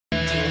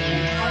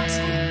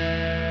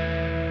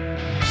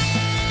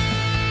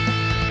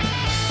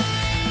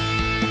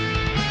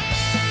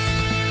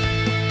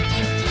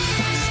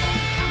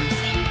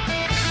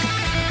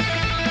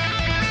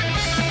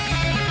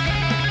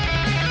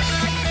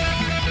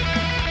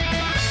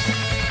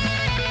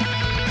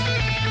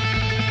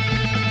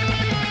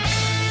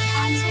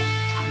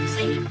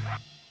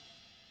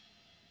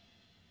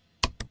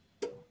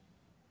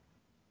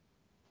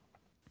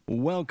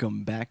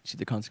Welcome back to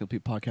the Console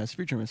Complete Podcast,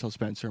 featuring myself,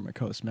 Spencer, and my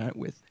co-host Matt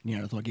with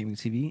Neanderthal Gaming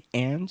TV,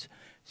 and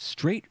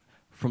straight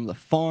from the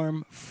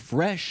farm,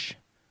 fresh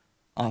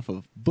off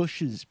of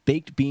Bush's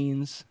baked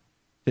beans,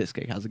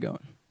 Fistcake. How's it going?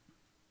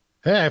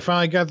 Hey, I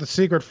finally got the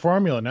secret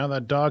formula. Now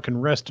that dog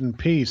can rest in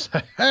peace.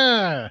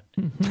 Cogs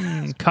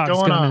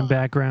going in the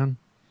background.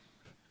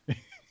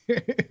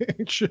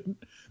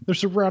 They're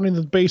surrounding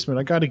the basement.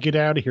 I got to get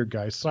out of here,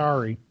 guys.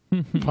 Sorry.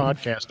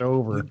 Podcast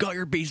over. You got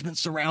your basement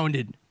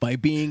surrounded by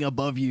being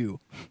above you.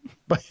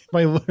 by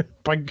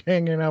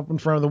hanging up in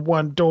front of the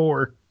one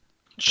door.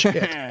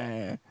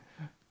 Shit.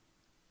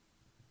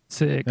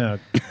 Sick.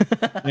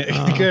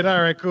 Good.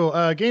 All right,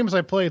 cool. Games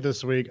I played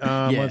this week.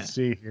 Let's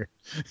see here.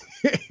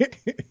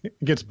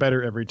 It gets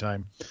better every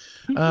time.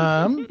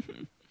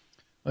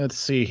 Let's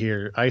see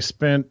here. I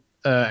spent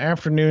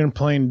afternoon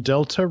playing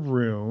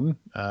Deltarune.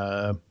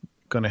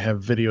 Going to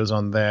have videos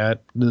on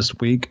that this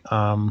week.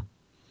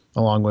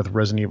 Along with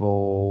Resident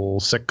Evil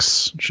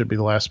 6 should be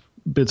the last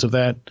bits of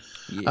that.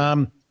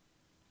 Yeah.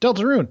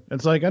 Deltarune,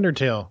 it's like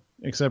Undertale,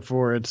 except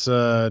for it's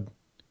it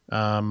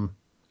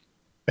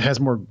has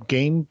more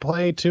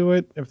gameplay to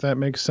it, if that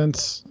makes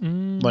sense.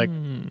 Like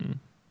with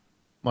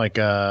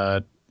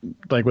Undertale,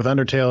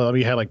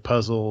 you had like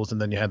puzzles and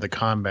then you had the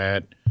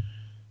combat.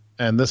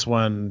 And this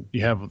one,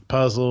 you have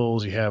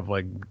puzzles, you have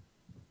like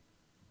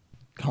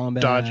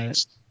combat, dodging.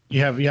 You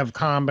have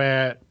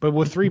combat, but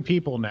with 3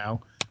 people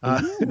now.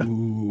 But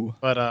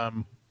Final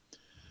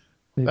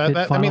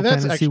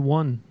Fantasy actually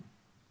 1.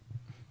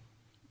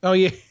 Oh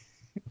yeah,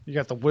 you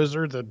got the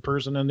wizard, the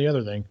person, and the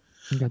other thing.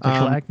 You got the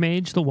black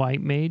mage, the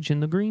white mage,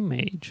 and the green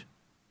mage.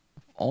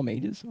 All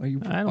mages? Are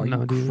you? I don't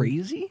know, dude.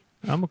 Crazy?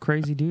 I'm a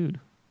crazy dude.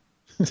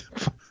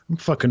 I'm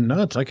fucking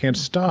nuts. I can't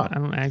stop. I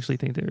don't actually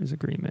think there is a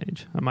green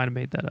mage. I might have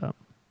made that up.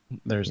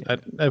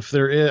 If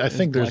there is, I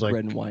think there's black, like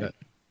red, and white.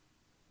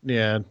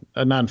 Not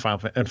in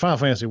Final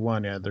Fantasy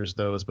 1. Yeah, there's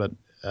those, but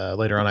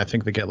later on, I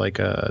think they get like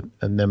a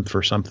nymph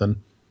or something.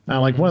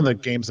 Like one of the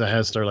games that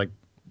has like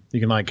you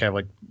can like have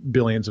like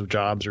billions of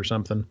jobs or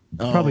something.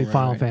 Probably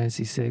Final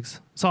Fantasy 6.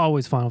 It's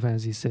always Final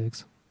Fantasy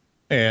 6.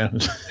 Yeah,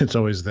 it's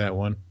always that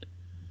one.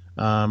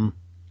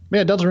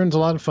 Deltarune's a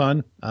lot of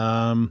fun.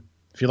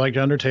 If you like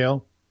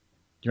Undertale,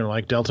 you're gonna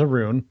like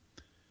Deltarune.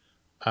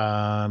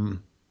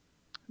 I'm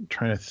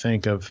trying to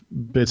think of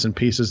bits and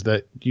pieces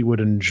that you would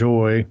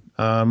enjoy.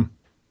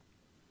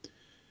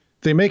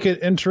 They make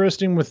it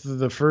interesting with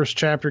the first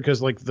chapter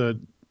because like the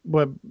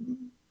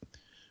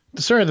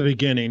start of the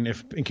beginning,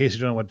 in case you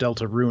don't know what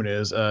Deltarune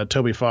is,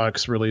 Toby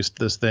Fox released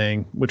this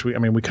thing, which we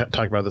talked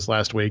about this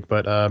last week,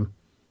 but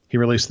he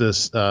released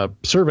this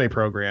survey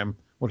program,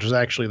 which was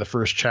actually the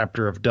first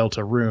chapter of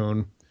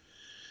Deltarune,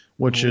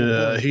 which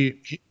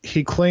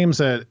he claims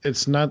that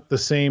it's not the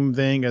same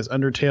thing as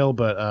Undertale,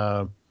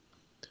 but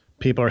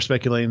people are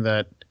speculating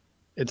that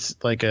it's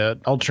like an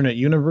alternate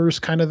universe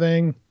kind of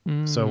thing.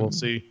 So we'll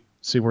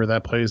see where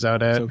that plays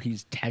out at. So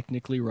he's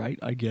technically right,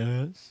 I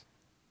guess.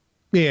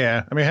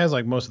 Yeah, I mean, it has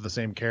like most of the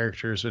same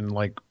characters in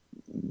like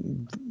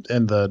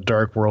in the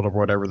Dark World or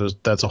whatever.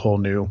 That's a whole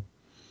new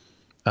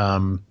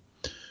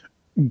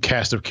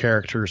cast of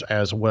characters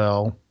as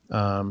well.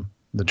 The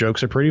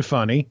jokes are pretty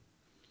funny.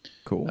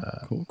 Cool.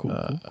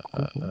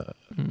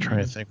 Trying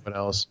to think what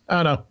else.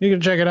 I don't know. You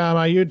can check it out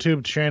on my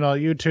YouTube channel,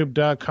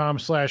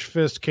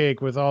 youtube.com/fistcake,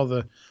 with all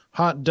the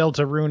hot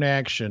Deltarune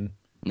action.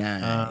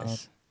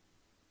 Nice.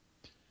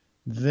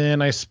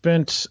 Then I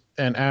spent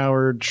an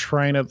hour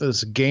trying out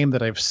this game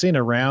that I've seen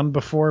around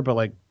before, but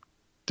like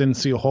didn't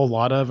see a whole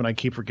lot of, and I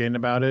keep forgetting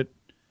about it.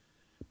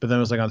 But then it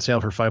was like on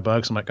sale for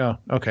 $5. I'm like, oh,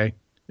 okay.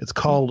 It's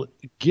called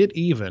Get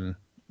Even,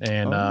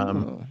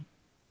 and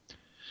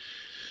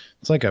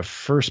it's like a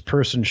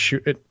first-person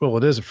shoot. It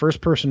is a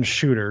first-person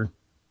shooter,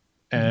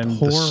 and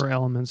horror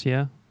elements,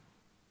 yeah.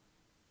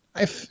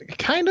 I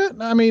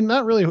mean,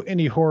 not really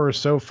any horror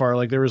so far.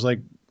 Like there was like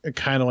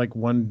kind of like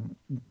one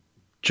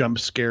jump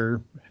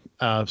scare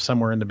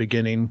somewhere in the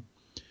beginning,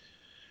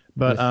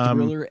 but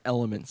thriller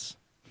elements.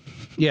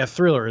 Yeah,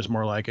 thriller is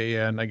more like it.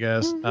 Yeah, and I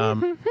guess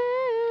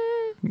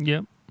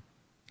yep.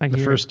 God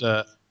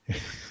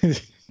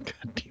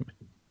damn it,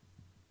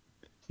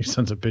 you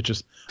sons of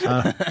bitches.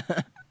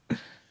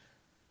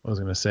 What was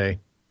I gonna say?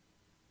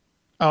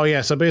 Oh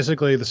yeah, so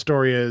basically the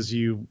story is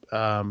you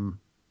don't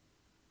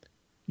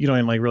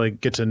even like really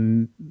get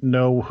to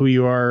know who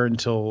you are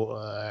until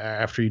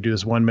after you do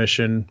this one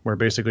mission where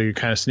basically you're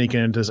kind of sneaking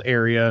into this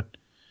area.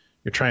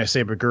 You're trying to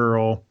save a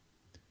girl.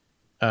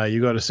 You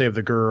go to save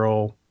the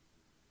girl,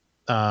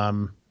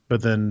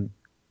 but then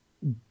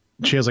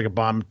she has like a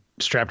bomb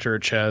strapped to her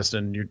chest,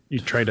 and you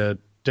try to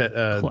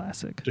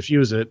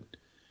defuse it.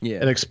 Yeah,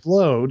 it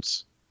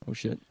explodes. Oh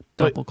shit!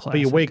 Double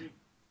classic.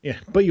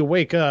 But you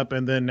wake up,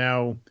 and then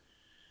now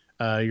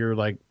you're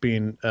like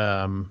being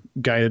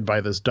guided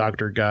by this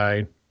doctor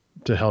guy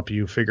to help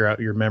you figure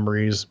out your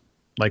memories,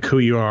 like who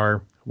you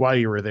are, why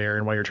you were there,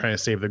 and why you're trying to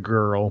save the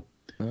girl.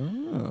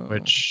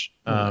 Which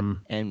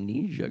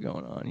amnesia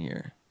going on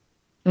here.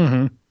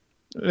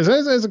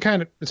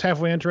 It's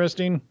halfway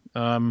interesting.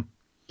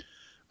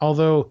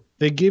 Although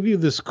they give you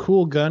this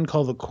cool gun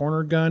called the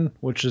corner gun,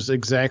 which is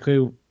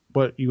exactly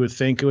what you would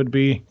think it would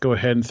be. Go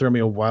ahead and throw me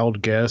a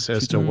wild guess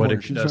as to what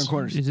it does.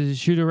 Is it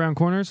shoot around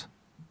corners?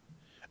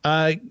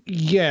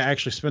 Yeah,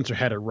 actually, Spencer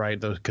had it right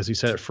though because he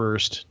said it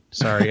first.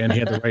 Sorry, and he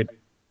had the right.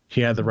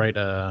 He had the right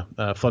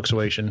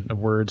fluctuation of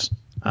words.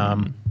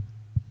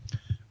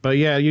 But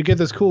yeah, you get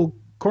this cool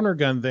corner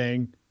gun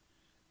thing,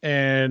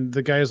 and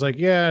the guy's like,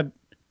 "Yeah,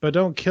 but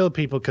don't kill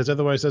people because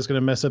otherwise that's going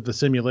to mess up the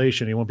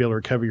simulation. You won't be able to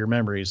recover your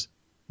memories."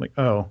 I'm like,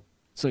 oh,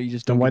 so you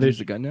just don't get to use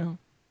the gun now?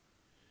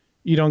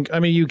 You don't. I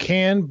mean, you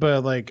can,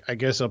 but like, I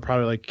guess I'll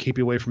probably like keep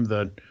you away from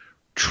the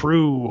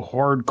true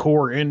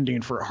hardcore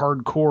ending for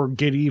hardcore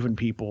get even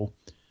people.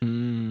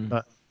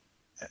 But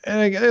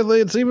and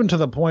it's even to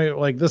the point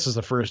like this is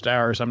the first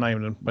hour, so I'm not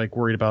even like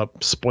worried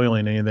about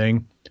spoiling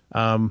anything.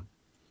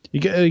 You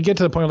get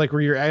to the point like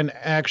where you're at an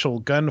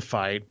actual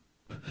gunfight,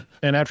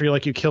 and after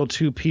you kill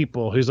two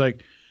people, he's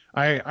like,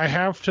 I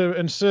have to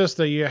insist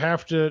that you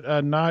have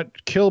to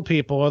not kill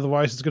people,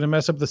 otherwise it's going to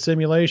mess up the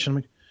simulation. I'm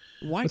like,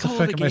 why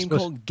call it a game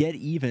called Get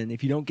Even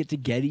if you don't get to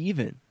get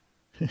even?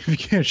 If you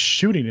can't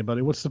shoot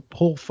anybody, what's the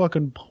whole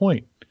fucking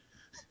point?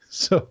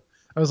 So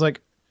I was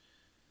like,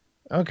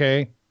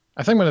 okay,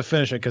 I think I'm going to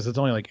finish it because it's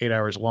only like 8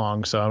 hours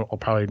long, so I'll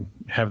probably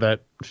have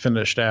that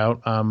finished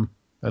out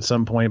at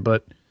some point.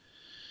 But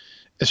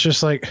it's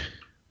just like,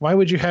 why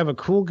would you have a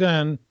cool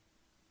gun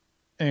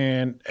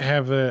and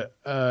have a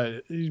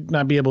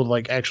not be able to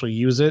like actually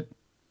use it?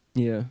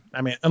 Yeah,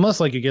 I mean, unless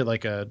like you get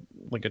like a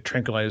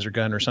tranquilizer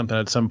gun or something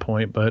at some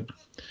point. But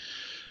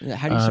yeah,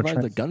 how do you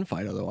survive the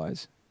gunfight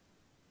otherwise?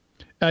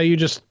 I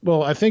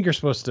think you're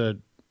supposed to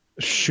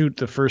shoot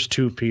the first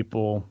two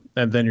people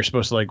and then you're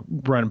supposed to like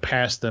run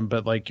past them,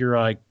 but like you're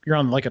on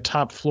like a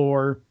top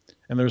floor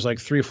and there's like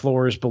 3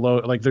 floors below,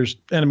 like there's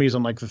enemies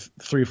on like the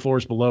 3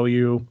 floors below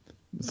you.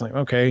 It's like,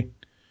 okay,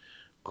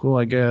 cool,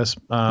 I guess.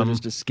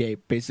 Just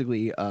escape,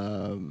 basically.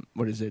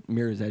 What is it?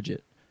 Mirror's Edge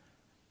it.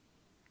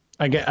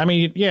 I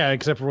mean, yeah,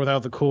 except for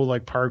without the cool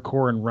like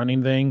parkour and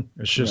running thing.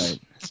 It's just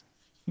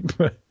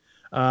right.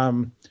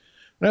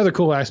 Another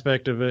cool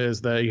aspect of it is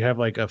that you have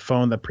like a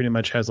phone that pretty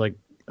much has like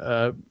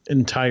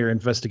entire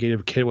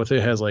investigative kit with it.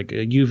 It has like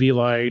UV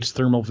lights,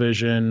 thermal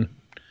vision,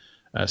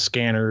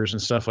 scanners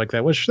and stuff like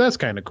that, which that's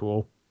kind of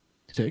cool.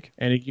 Sick.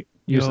 And you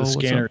use the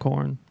scanner. What's up,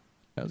 Corn?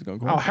 How's it going,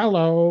 Corn? Oh,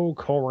 hello,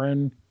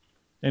 Corin.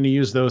 And you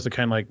use those to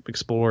kind of like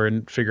explore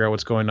and figure out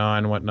what's going on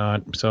and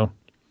whatnot. So,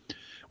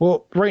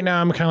 well, right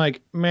now I'm kind of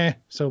like meh.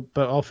 So,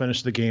 but I'll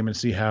finish the game and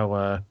see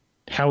how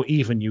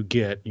even you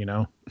get.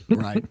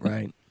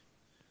 Right.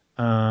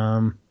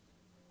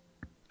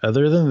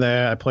 Other than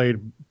that, I played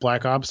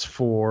Black Ops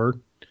 4.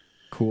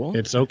 Cool.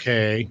 It's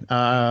okay.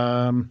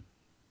 I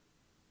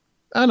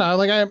don't know.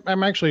 Like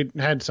I'm actually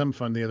had some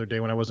fun the other day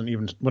when I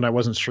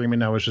wasn't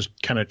streaming. I was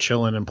just kind of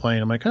chilling and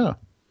playing. I'm like, oh,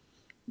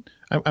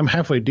 I'm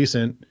halfway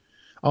decent.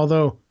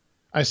 Although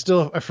I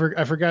forgot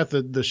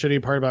the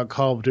shitty part about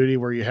Call of Duty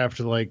where you have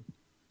to like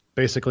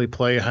basically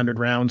play 100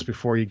 rounds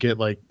before you get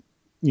like,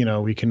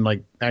 we can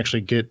like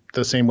actually get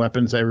the same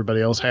weapons that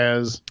everybody else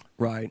has.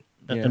 Right.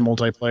 Yeah. In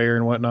multiplayer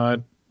and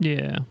whatnot.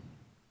 Yeah.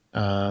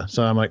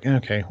 So I'm like,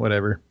 okay,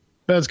 whatever.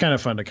 But it's kind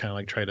of fun to kind of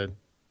like try to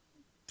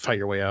fight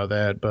your way out of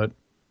that. But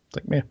it's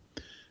like, man,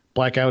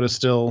 Blackout is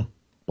still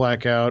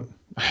Blackout.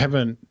 I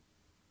haven't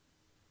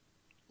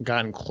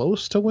gotten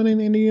close to winning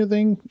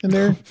anything in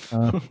there.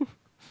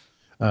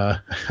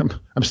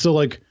 I'm still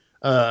like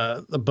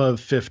above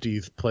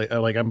 50th place.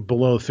 Like I'm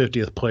below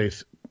 50th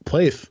place.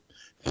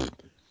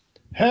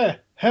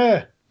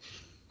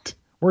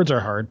 Words are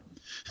hard.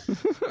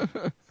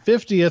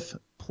 50th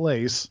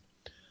place.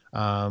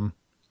 I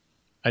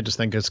just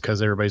think it's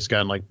because everybody's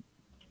gotten like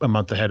a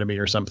month ahead of me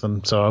or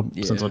something. So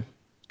since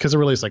because it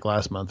released like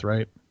last month,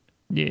 right?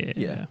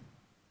 Yeah.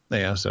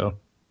 So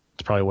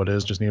it's probably what it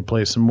is. Just need to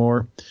play some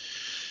more.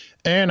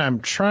 And I'm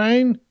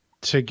trying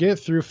to get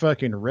through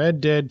fucking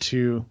Red Dead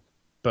 2,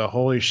 but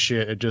holy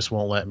shit, it just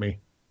won't let me.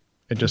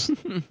 It just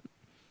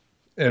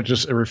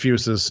it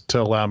refuses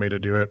to allow me to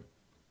do it.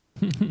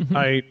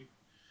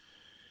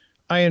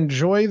 I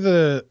enjoy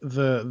the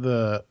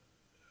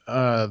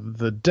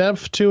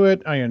depth to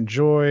it. I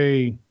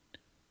enjoy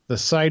the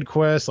side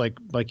quests,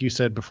 like you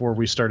said before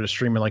we started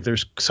streaming. Like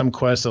there's some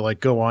quests that like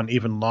go on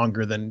even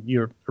longer than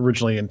you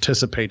originally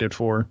anticipated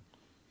for.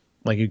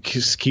 Like you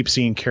just keep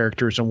seeing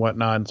characters and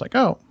whatnot. And it's like,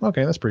 oh,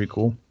 okay, that's pretty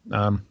cool.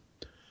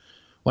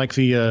 Like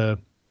the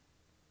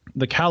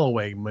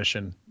Callaway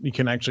mission, you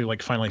can actually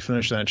like finally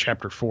finish that in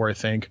chapter 4. I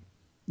think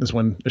is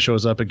when it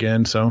shows up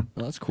again. So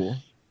that's cool.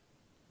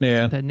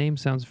 Yeah, that name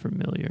sounds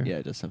familiar. Yeah,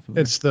 it does sound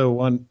familiar. It's the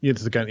one.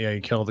 It's the gun. Yeah,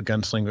 you kill the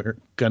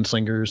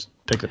gunslingers,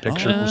 take the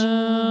pictures.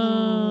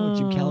 Oh,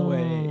 Jim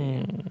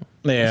Calloway.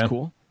 Yeah, that's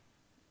cool.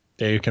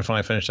 Yeah, you can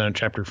finally finish that in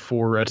chapter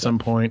 4 at some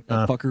point.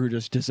 That fucker who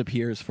just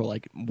disappears for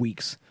like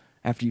weeks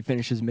after you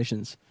finish his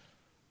missions.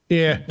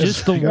 Yeah,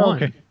 just the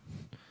one. Okay.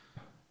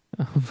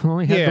 I've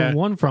only had the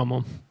one from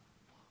him.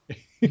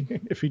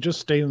 If he just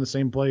stayed in the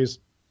same place,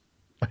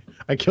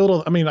 I killed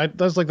him. I mean,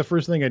 that's like the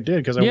first thing I did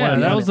because I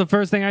wanted. That was the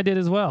first thing I did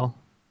as well.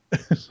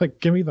 It's like,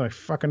 give me my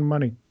fucking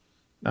money.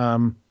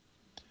 I'm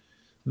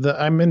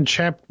in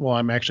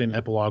I'm actually in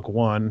epilogue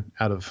 1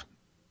 out of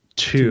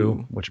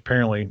 2, which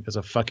apparently is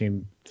a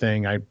fucking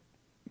thing. I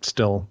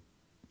still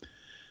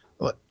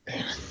we'll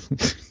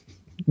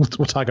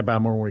talk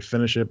about more when we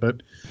finish it,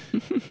 but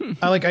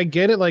I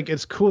get it. Like,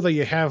 it's cool that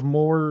you have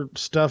more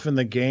stuff in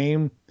the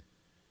game,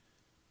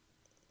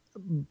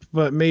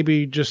 but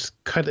maybe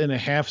just cut it in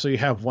half so you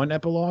have 1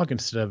 epilogue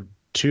instead of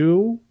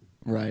 2.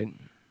 Right.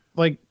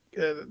 Like,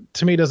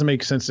 to me, it doesn't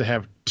make sense to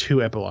have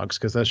 2 epilogues,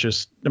 because that's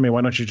just, I mean,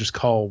 why don't you just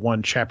call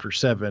one chapter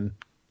 7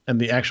 and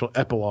the actual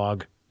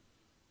epilogue,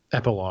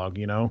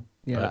 you know?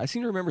 Yeah, I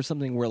seem to remember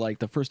something where, like,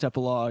 the first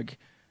epilogue,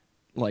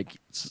 like,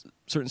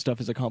 certain stuff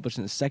is accomplished,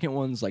 and the second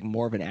one's, like,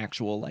 more of an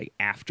actual, like,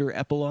 after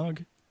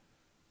epilogue.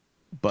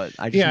 But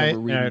I just remember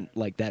reading,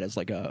 like, that as,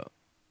 like, it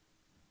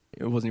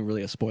wasn't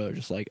really a spoiler,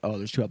 just like, oh,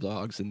 there's 2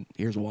 epilogues, and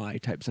here's why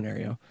type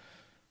scenario.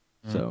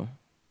 So,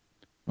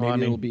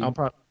 maybe it'll be...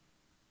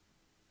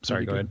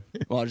 Sorry, go ahead.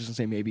 Well, I was just going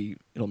to say maybe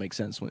it'll make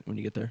sense when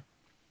you get there.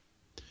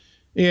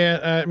 Yeah,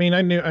 I mean,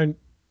 I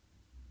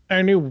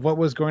knew what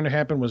was going to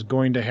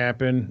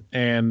happen,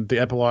 and the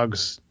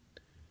epilogues,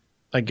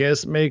 I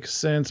guess, make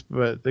sense.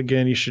 But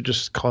again, you should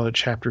just call it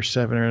chapter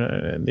 7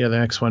 or the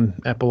next one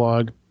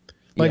epilogue.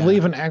 Like,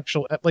 leave an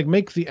actual, like,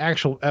 make the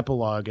actual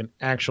epilogue an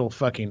actual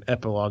fucking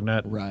epilogue,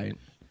 not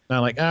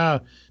like,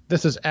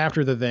 this is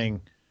after the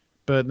thing,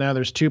 but now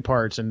there's 2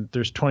 parts and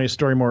there's 20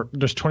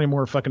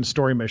 more fucking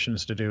story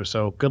missions to do.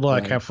 So good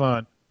luck, have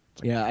fun.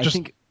 Yeah,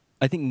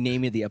 I think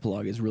naming the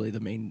epilogue is really the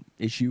main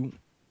issue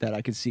that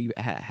I could see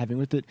having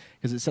with it,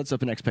 because it sets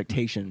up an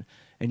expectation.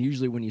 And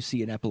usually when you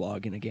see an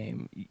epilogue in a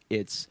game,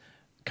 it's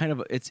kind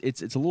of it's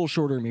a little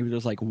shorter. Maybe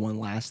there's like one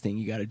last thing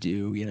you got to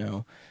do, you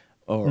know,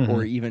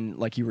 or even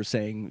like you were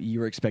saying, you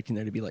were expecting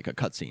there to be like a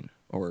cutscene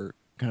or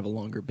kind of a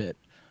longer bit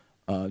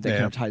that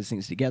kind of ties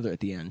things together at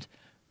the end.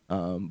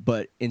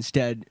 But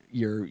instead,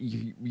 you're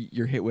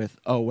hit with,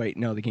 oh wait,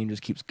 no, the game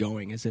just keeps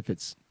going as if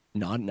it's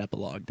not an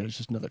epilogue. That it's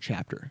just another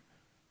chapter.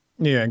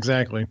 Yeah,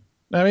 exactly.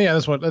 I mean, yeah,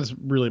 that's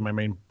really my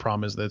main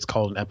problem, is that it's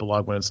called an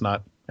epilogue when it's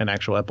not an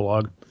actual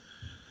epilogue.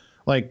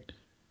 Like,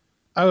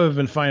 I would have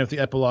been fine if the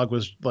epilogue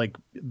was like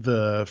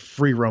the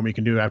free roam you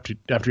can do after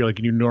like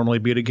you normally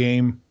beat a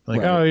game.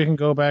 Like, oh, you can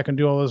go back and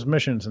do all those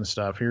missions and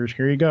stuff. Here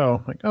you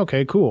go. Like,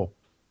 okay, cool.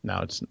 No,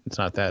 it's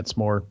not that. It's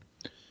more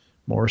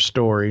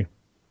story.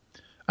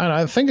 I don't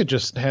know, I think it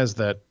just has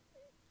that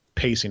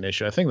pacing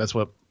issue. I think that's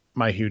what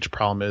my huge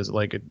problem is.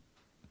 Like,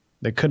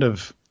 they could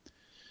have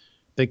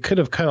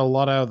cut a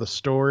lot out of the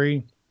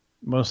story,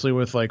 mostly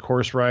with like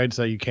horse rides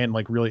that you can't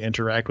like really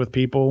interact with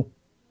people.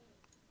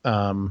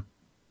 Because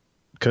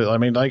I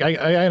mean, like,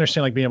 I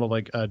understand like being able to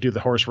like do the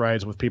horse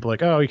rides with people.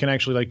 Like, oh, you can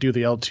actually like do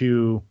the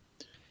L2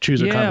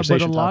 choose a conversation.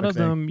 Yeah, but a lot of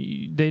them,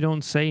 they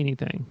don't say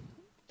anything.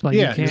 Like,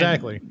 yeah,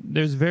 exactly.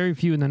 There's very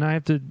few, and then I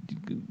have to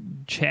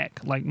check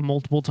like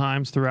multiple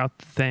times throughout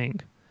the thing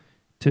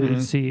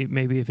to see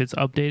maybe if it's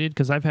updated,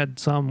 because I've had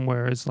some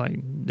where it's like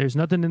there's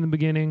nothing in the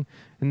beginning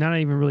and they're not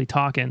even really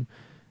talking,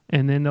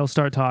 and then they'll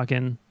start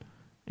talking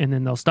and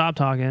then they'll stop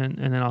talking,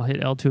 and then I'll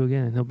hit L2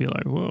 again and they'll be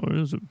like, well,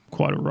 this is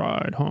quite a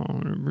ride, huh?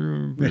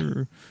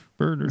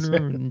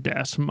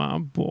 That's my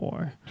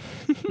boy.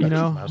 You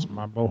know? That's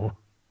my boy.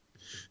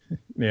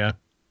 Yeah.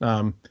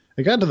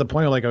 It got to the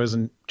point where, like, I was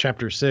in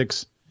chapter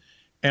 6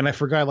 and I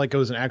forgot like it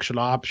was an actual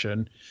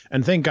option,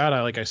 and thank God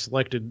I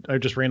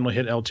just randomly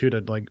hit L2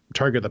 to like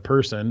target the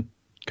person,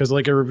 because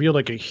like it revealed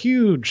like a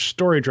huge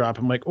story drop.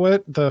 I'm like,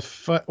 what the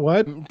fuck?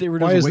 What? They were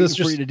just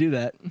waiting for you to do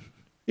that.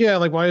 Yeah,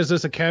 like, why is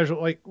this a casual?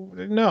 Like,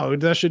 no,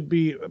 that should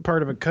be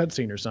part of a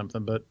cutscene or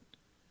something. But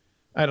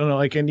I don't know.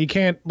 Like, and you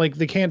can't, like,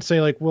 they can't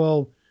say like,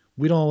 well,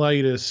 we don't allow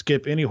you to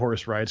skip any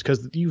horse rides,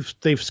 because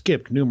they've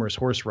skipped numerous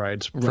horse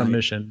rides from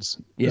missions.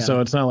 Yeah.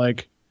 So it's not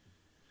like,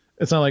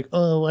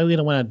 oh, we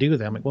don't want to do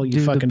that. I'm like, well,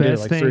 you fucking do it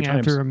like 3 times. The best thing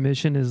after a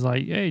mission is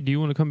like, hey, do you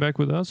want to come back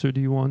with us, or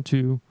do you want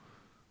to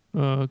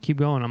keep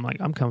going? I'm like,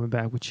 I'm coming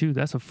back with you.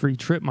 That's a free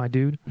trip, my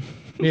dude.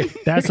 Yeah.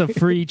 That's a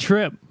free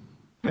trip.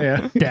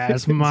 Yeah.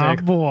 That's my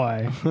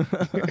boy.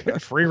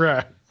 Free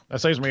ride.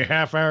 That saves me a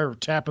half hour of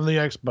tapping the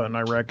X button,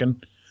 I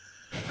reckon.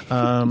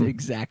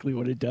 Exactly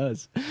what it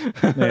does.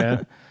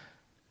 Yeah.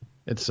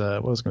 It's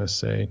what was I going to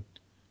say?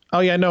 Oh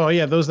yeah, no,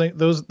 yeah, those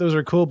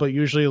are cool, but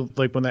usually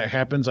like when that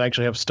happens, I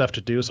actually have stuff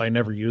to do, so I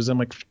never use them.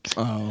 Like,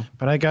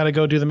 but I got to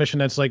go do the mission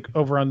that's like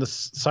over on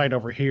this side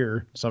over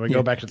here. So if I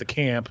go back to the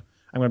camp,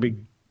 I'm going to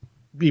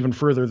be even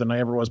further than I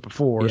ever was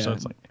before. Yeah. So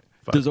it's like,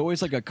 fuck. There's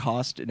always like a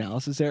cost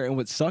analysis there, and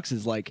what sucks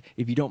is like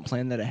if you don't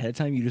plan that ahead of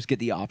time, you just get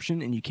the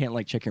option and you can't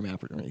like check your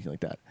map or anything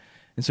like that.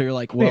 And so you're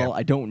like, well,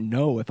 I don't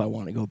know if I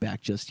want to go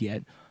back just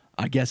yet.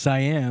 I guess I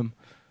am,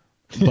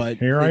 but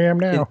here I am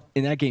now.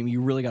 In that game, you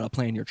really got to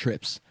plan your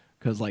trips.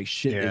 Because, like,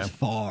 shit is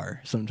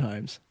far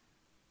sometimes.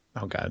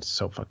 Oh, God, it's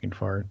so fucking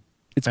far.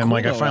 It's cool,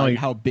 like, though,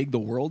 how big the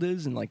world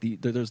is, and, like,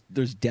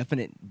 there's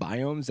definite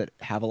biomes that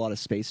have a lot of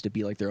space to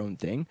be, like, their own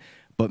thing.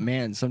 But,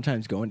 man,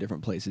 sometimes going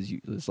different places,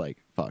 it's like,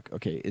 fuck,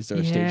 okay, is there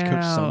a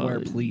stagecoach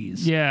somewhere,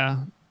 please? Yeah.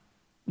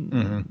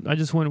 I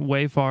just went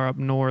way far up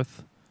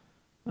north.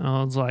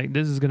 I was like,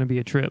 this is going to be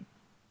a trip.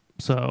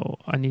 So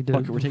I need to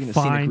Fuck it, we're taking a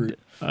scenic find route.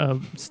 a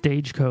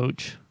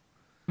stagecoach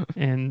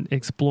and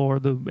explore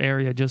the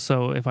area just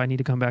so if I need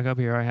to come back up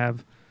here, I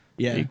have.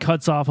 Yeah, It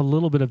cuts off a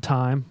little bit of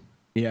time.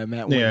 yeah.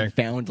 Matt went Yeah. and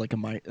found like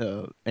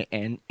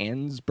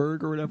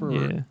Ansberg or whatever.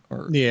 Yeah.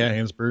 Or Yeah,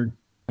 Hansburg.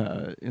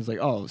 it's like,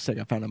 oh, sick!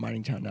 I found a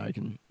mining town. Now I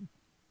can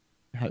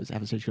have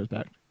a stagecoach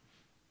back.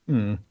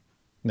 Mm.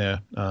 Yeah.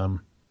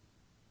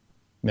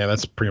 Yeah,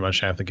 that's pretty much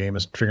half the game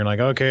is figuring like,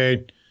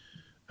 okay,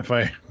 if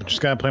I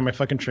just gotta play my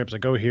fucking trips, I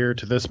go here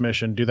to this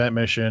mission, do that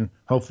mission.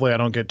 Hopefully I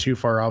don't get too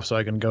far off so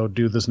I can go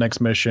do this next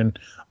mission.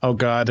 Oh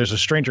god, there's a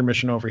stranger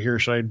mission over here.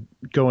 Should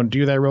I go and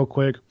do that real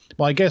quick?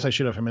 Well, I guess I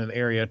should have him in an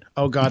area.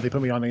 Oh god, they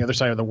put me on the other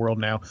side of the world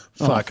now.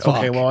 Fuck. fuck.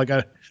 Okay, well I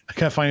gotta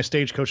find a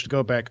stagecoach to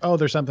go back. Oh,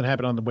 there's something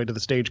happened on the way to the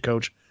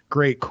stagecoach.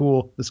 Great,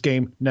 cool. This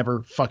game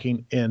never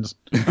fucking ends.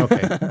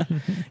 Okay.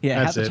 Yeah,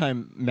 half That's the it.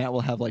 time Matt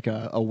will have like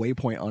a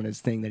waypoint on his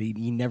thing that he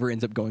never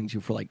ends up going to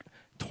for like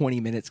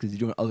 20 minutes because he's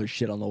doing other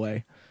shit on the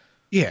way.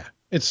 Yeah,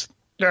 it's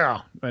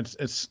I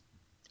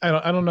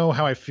don't know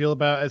how I feel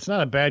about it. It's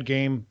not a bad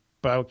game,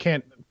 but I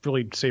can't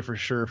really say for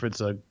sure if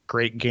it's a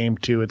great game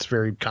too. It's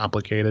very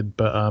complicated,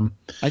 but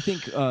I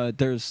think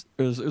there's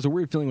a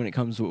weird feeling when it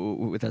comes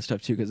with that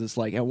stuff too, because it's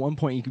like at one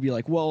point you could be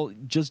like, well,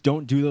 just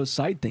don't do those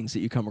side things that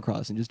you come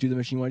across and just do the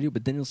mission you want to do.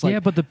 But then it's like, Yeah,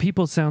 but the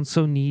people sound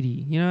so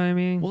needy. You know what I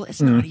mean? well,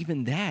 it's not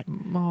even that.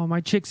 Oh,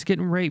 my chick's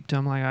getting raped.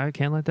 I'm like, I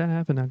can't let that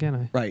happen now, can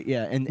I? Right,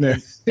 yeah, and Yeah.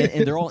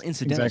 and they're all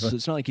incidental, Exactly. so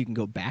it's not like you can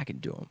go back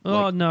and do them.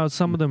 Oh, Like, no,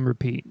 some of them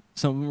repeat.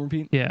 some of them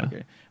repeat. Yeah.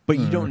 Okay. But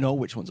you don't know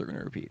which ones are going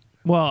to repeat.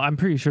 Well, I'm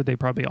pretty sure they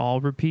probably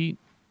all repeat,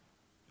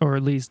 or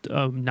at least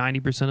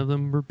 90% of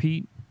them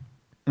repeat.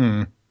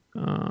 I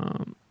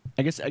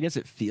guess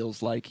it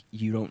feels like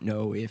you don't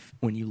know if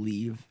when you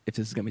leave if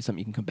this is going to be something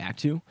you can come back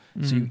to.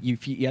 So you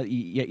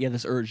have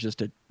this urge just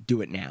to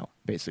do it now,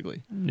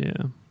 basically. Yeah.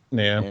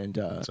 yeah. And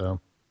So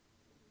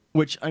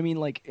which I mean,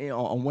 like, you know,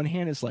 on one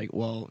hand, it's like,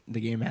 well,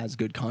 the game has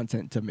good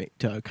content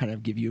to kind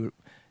of give you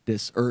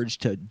this urge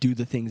to do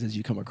the things as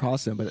you come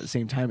across them, but at the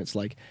same time, it's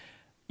like,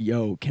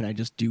 yo, can I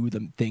just do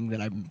the thing that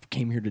I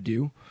came here to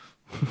do?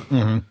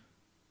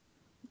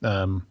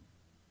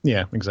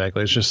 yeah,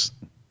 exactly. It's just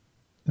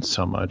it's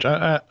so much.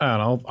 I don't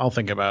know. I'll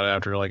think about it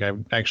after like I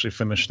actually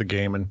finish the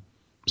game and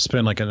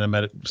spend like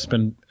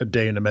spend a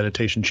day in a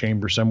meditation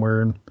chamber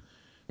somewhere and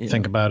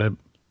think about it.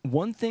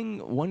 One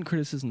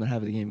criticism that I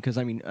have of the game, because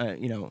I mean,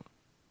 you know,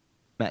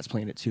 Matt's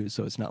playing it too,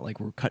 so it's not like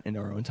we're cutting into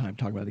our own time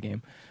talking about the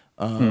game.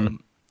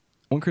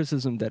 One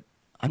criticism that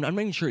I'm not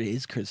even sure it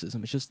is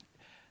criticism. It's just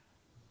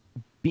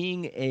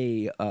being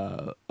a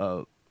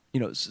you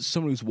know,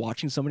 someone who's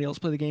watching somebody else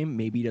play the game.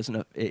 Maybe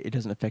it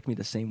doesn't affect me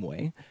the same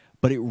way,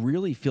 but it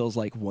really feels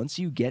like once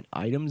you get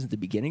items at the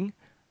beginning,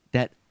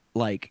 that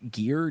like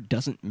gear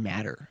doesn't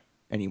matter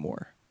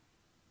anymore.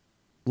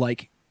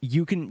 Like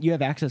you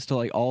have access to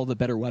like all the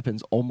better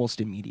weapons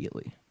almost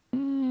immediately. I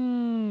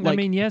Like,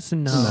 mean, yes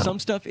and no. Some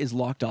stuff is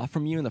locked off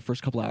from you in the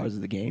first couple hours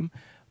of the game,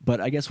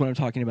 but I guess what I'm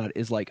talking about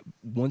is like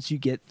once you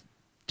get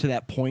to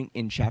that point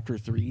in chapter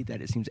 3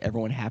 that it seems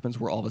everyone happens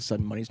where all of a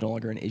sudden money's no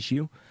longer an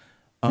issue.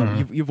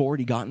 You've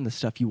already gotten the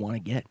stuff you want to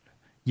get.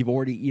 You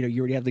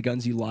already have the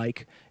guns you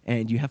like,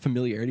 and you have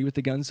familiarity with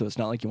the guns, so it's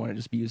not like you want to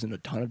just be using a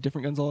ton of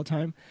different guns all the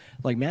time.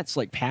 Like Matt's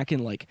like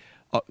packing like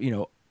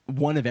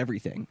one of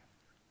everything.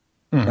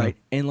 Right,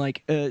 and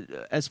like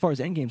as far as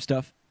endgame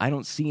stuff, I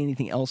don't see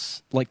anything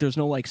else. Like, there's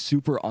no like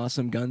super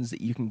awesome guns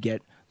that you can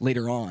get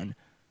later on.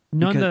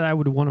 None because- that I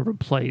would want to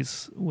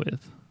replace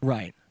with.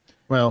 Right,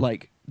 Well,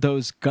 like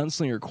those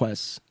gunslinger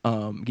quests.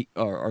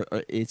 Are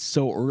it's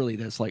so early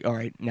that it's like, all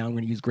right, now I'm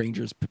going to use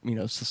Granger's,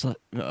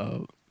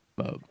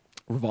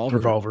 revolver.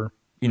 revolver.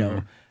 You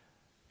know,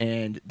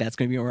 and that's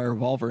going to be my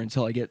revolver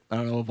until I get, I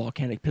don't know, a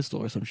volcanic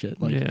pistol or some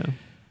shit. Like, Yeah.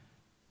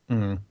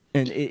 And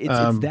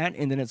it's that,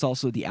 and then it's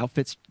also the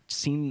outfits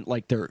seem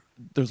like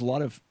there's a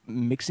lot of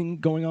mixing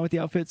going on with the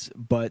outfits,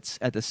 but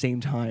at the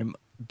same time,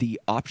 the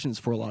options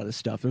for a lot of this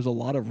stuff, there's a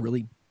lot of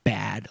really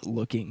bad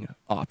looking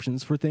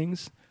options for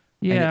things.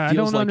 Yeah, and it I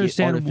feels don't like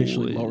understand. It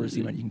artificially lowers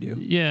the amount you can do.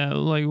 Yeah,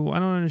 like I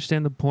don't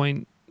understand the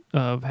point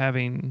of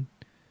having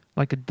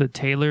like the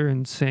tailor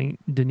in Saint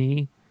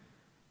Denis,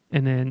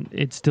 and then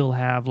it still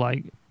have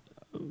like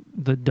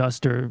the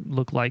duster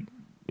look like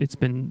it's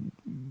been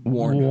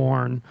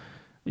worn.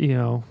 You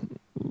know,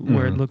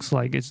 where it looks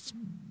like it's,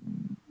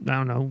 I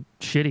don't know,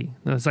 shitty.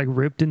 It's like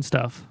ripped and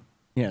stuff.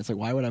 Yeah, it's like,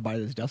 why would I buy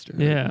this duster?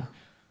 Yeah.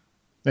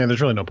 And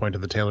there's really no point to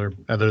the tailor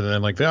other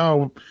than like,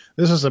 oh,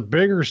 this is a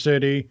bigger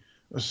city,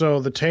 so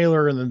the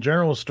tailor and the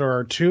general store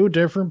are two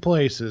different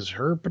places.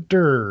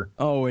 Herpader.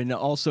 Oh, and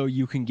also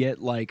you can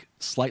get like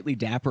slightly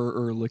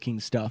dapper looking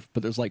stuff,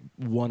 but there's like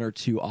one or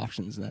two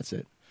options, and that's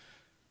it.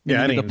 And Yeah,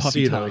 I you get didn't even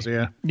see those.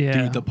 Yeah,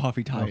 Yeah. Dude, the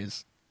puffy tie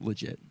is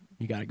legit.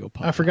 You gotta go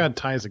puff. I forgot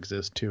ties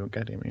exist too.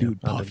 God damn it. Dude,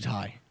 Yeah, puff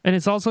tie. And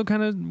it's also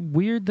kind of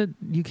weird that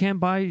you can't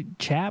buy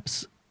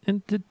chaps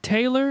in the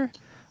tailor.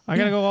 I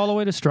got to go all the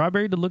way to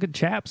Strawberry to look at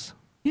chaps.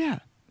 Yeah.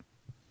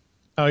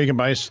 Oh, you can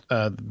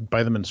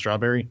buy them in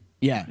Strawberry.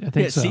 Yeah. I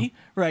think so. See?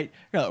 Right.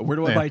 Yeah, where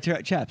do I Yeah. buy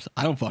chaps?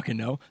 I don't fucking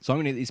know. So I'm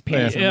going to get these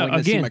pants. Yeah, I'm going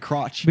to see again, my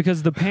crotch.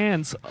 Because the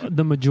pants,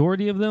 the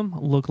majority of them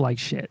look like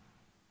shit.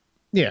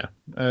 Yeah,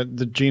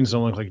 the jeans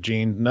don't look like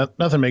jeans.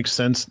 Nothing makes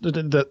sense.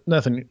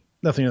 Nothing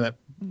in that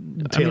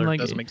tailor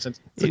doesn't make sense.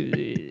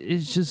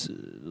 It's just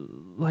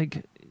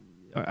like,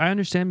 I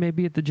understand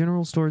maybe at the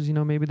general stores,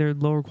 maybe they're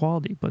lower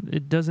quality, but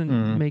it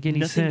doesn't make any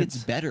Nothing sense.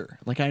 gets better.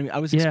 Like I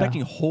was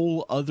expecting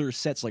whole other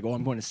sets. Like,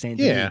 I'm going to San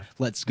Diego.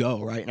 Let's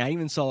go, right? And I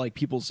even saw like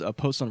people's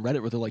posts on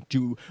Reddit where they're like,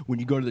 when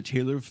you go to the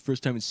tailor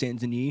first time in San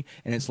Denis,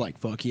 and it's like,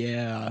 fuck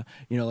yeah,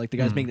 like the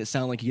guys making it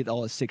sound like you get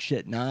all this sick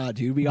shit. Nah,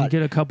 dude, we got You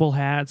get a couple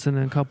hats and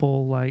then a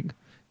couple like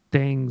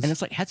things, and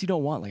it's like hats you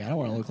don't want. Like I don't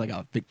want to look like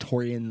a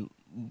Victorian,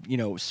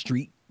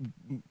 street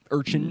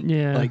urchin,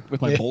 like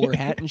with my bowler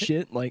hat and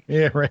shit. Like,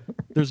 yeah, right.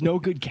 There's no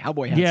good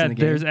cowboy hats. Yeah, in the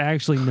game. there's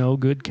actually no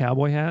good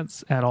cowboy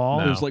hats at all.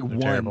 No, There's like they're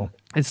one. terrible.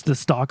 It's the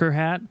stalker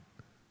hat.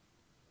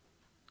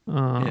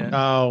 Yeah.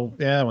 Oh,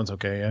 yeah, that one's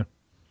okay. Yeah.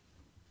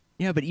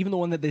 Yeah, but even the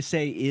one that they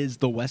say is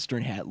the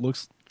Western hat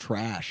looks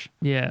trash.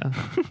 Yeah.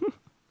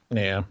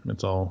 Yeah,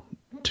 it's all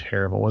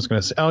terrible. I was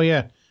gonna say, oh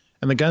yeah,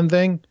 and the gun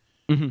thing.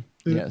 Mm-hmm.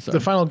 Yeah, The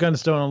final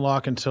guns don't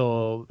unlock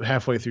until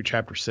halfway through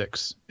chapter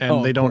 6,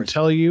 and they of don't course.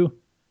 tell you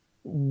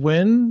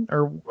when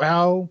or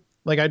how.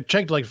 Like I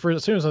checked, like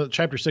as soon as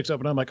chapter 6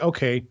 opened, I'm like,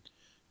 okay,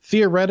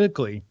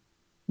 theoretically,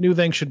 new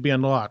things should be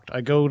unlocked.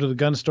 I go to the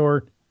gun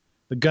store,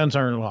 the guns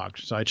aren't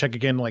unlocked. So I check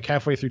again, like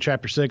halfway through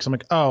chapter 6. I'm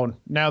like, oh,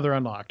 now they're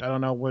unlocked. I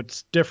don't know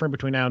what's different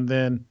between now and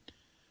then,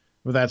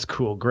 but that's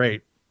cool,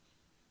 great.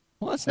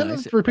 Well, that's And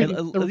nice. the repeating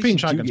At least you do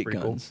shotgun's get pretty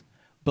cool. guns.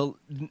 But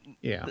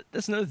Yeah.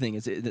 that's another thing.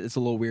 It's a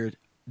little weird.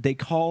 They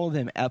call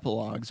them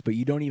epilogues, but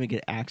you don't even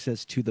get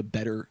access to the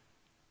better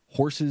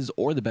horses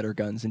or the better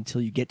guns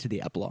until you get to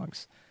the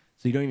epilogues.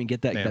 So you don't even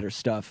get that better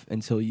stuff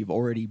until you've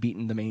already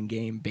beaten the main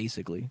game,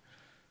 basically.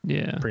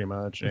 Yeah. Pretty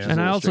much. Which Yeah. is And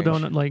a I little also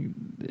strange. don't like,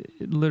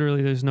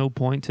 literally, there's no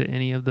point to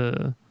any of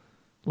the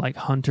like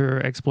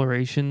hunter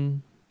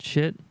exploration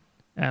shit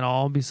at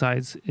all.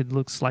 Besides, it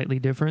looks slightly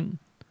different,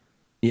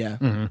 Yeah,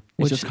 Mm-hmm. it's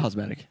Which- just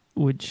cosmetic.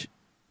 which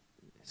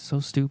is so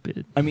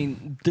stupid. I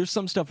mean, there's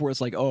some stuff where it's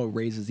like, oh, it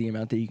raises the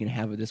amount that you can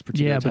have of this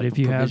particular Yeah, type but of if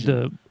you have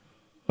provision.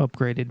 the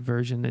upgraded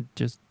version, it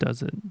just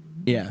doesn't.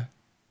 Yeah.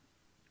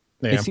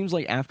 Yeah. It seems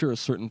like after a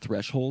certain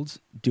threshold,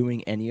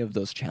 doing any of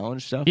those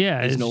challenge stuff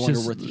Yeah, is it's no longer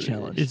just, worth the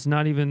challenge. It's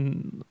not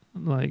even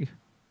like,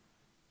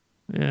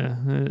 yeah.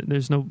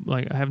 There's no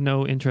like, I have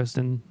no interest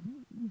in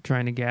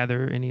trying to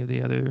gather any of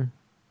the other.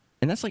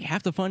 And that's like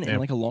half the fun in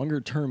like a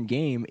longer term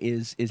game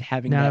is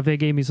having Now, that if they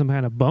gave me some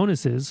kind of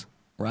bonuses,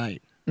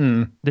 right.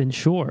 then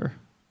sure.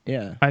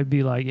 Yeah. I'd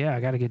be like, yeah, I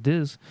got to get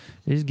this.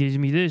 This gives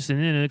me this, and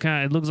then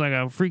it looks like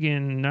a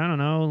freaking, I don't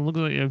know, it looks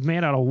like it's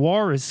made out of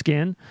walrus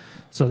skin,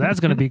 so that's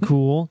gonna be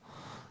cool.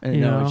 And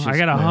You no, know, it's I just-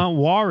 gotta hunt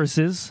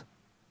walruses.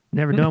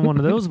 Never done one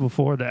of those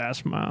before.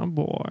 That's my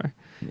boy.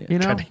 Yeah. You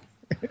know,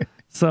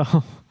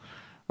 so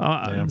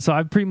Yeah. so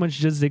I pretty much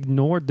just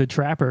ignored the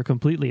trapper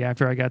completely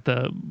after I got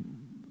the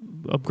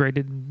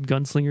upgraded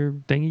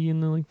gunslinger thingy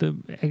and the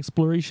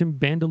exploration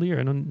bandolier.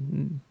 I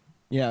don't.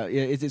 Yeah,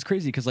 it's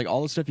crazy because like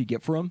all the stuff you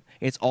get for them,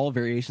 it's all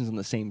variations on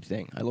the same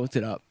thing. I looked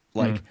it up.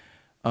 Like,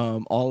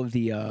 all of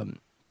the,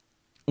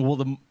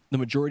 the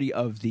majority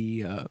of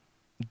the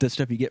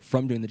stuff you get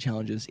from doing the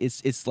challenges,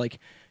 it's like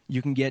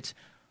you can get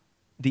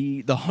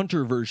the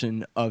hunter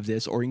version of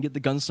this, or you can get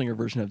the gunslinger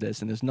version of this,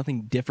 and there's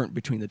nothing different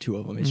between the two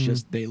of them. It's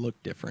just they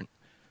look different.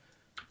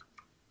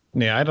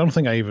 Yeah, I don't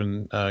think I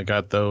even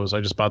got those.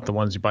 I just bought the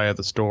ones you buy at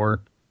the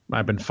store.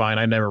 I've been fine.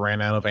 I never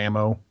ran out of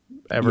ammo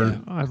ever. Yeah.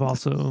 I've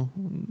also.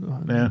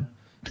 Yeah.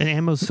 And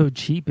ammo's so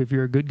cheap if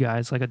you're a good guy.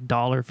 It's like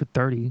 $1 for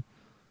 30.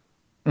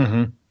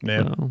 Mm-hmm.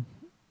 Yeah. So,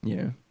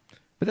 Yeah,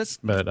 but that's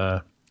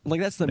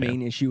the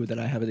main issue that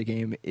I have of the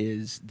game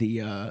is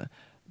the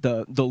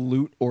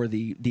loot or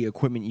the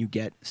equipment you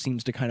get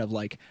seems to kind of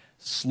like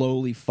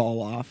slowly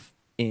fall off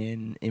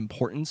in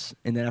importance,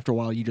 and then after a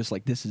while you just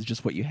like, this is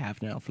just what you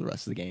have now for the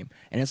rest of the game,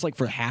 and it's like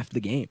for half the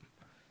game.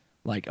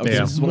 Like, okay, Yeah.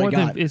 this is what I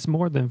got. It's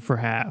more than for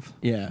half.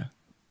 Yeah,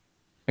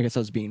 I guess I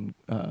was being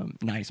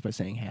nice by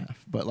saying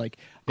half, but like,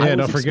 Yeah, I was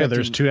don't forget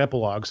there's expecting- 2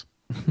 epilogues.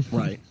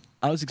 right.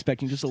 I was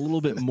expecting just a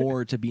little bit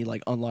more to be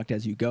like unlocked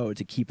as you go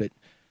to keep it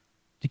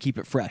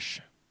fresh,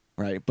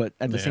 right? But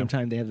at the Yeah. same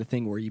time, they have the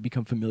thing where you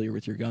become familiar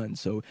with your gun,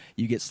 so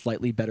you get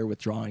slightly better with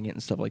drawing it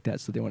and stuff like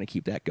that. So they want to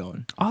keep that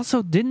going.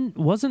 Also,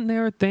 wasn't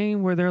there a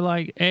thing where they're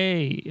like,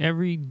 hey,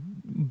 every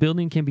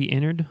building can be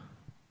entered?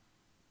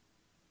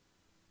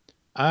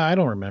 I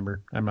don't remember.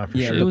 I'm not for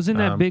Yeah, sure. It was in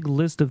that big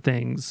list of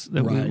things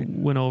that we Right.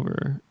 went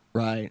over.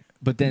 Right.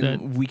 But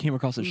then we came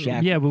across a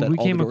shack. Yeah, but that we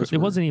all the came doors across. It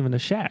were wasn't even a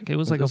shack. It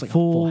was like It was a like a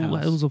full full.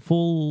 house. It was a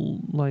full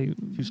like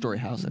 2-story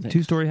house, I think.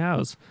 2-story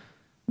house.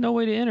 No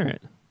way to enter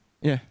it.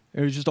 Yeah,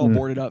 it was just all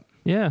boarded up.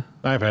 Yeah.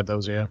 I've had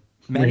those, yeah.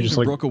 Matt Where you even just,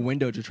 like- broke a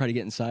window to try to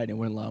get inside and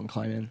wouldn't allow him to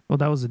climb in. Well,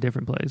 that was a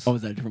different place. Oh,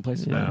 was that a different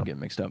place? Yeah. I'm getting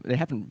mixed up. They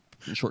happened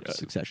in short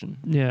succession.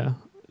 Yeah.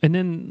 And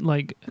then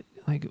like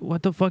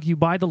what the fuck? You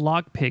buy the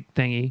lockpick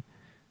thingy.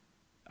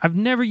 I've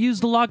never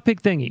used the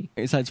lockpick thingy.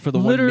 Besides for the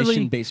Literally, one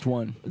mission-based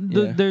one.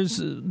 Yeah. There's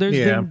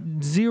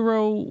been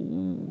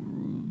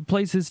 0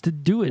 places to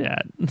do it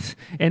at.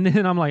 And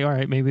then I'm like, all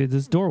right, maybe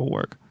this door will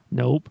work.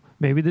 Nope.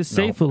 Maybe this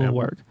safe will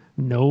work.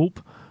 Nope.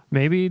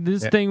 Maybe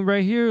this thing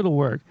right here will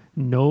work.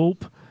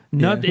 Nope.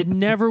 It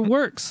never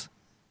works.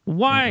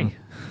 Why?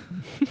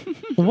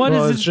 What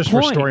is it's its just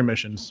point? for story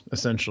missions,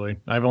 essentially.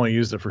 I've only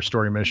used it for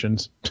story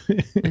missions.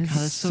 It's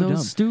that's so dumb.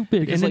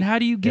 stupid. Because, and then like- how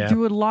do you get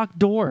through a locked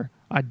door?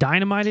 I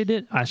dynamited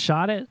it. I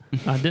shot it.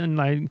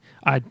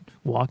 I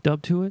walked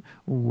up to it,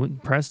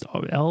 pressed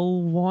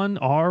L1,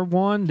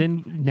 R1,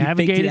 then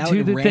navigated out to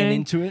and the ran thing.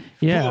 into it.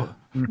 Yeah.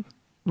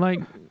 Like,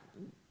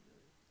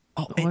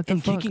 Oh, What the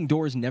and fuck? kicking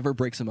doors never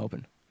breaks them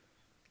open.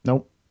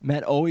 Nope.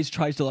 Matt always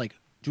tries to like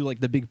do like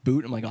the big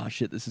boot. I'm like, oh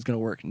shit, this is gonna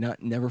work.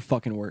 Never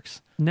fucking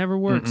works. never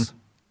works.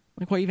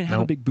 Like, why even have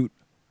a Nope. big boot?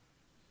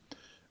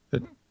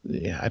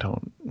 I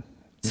don't.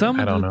 Some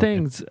I of don't the know.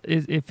 things,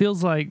 it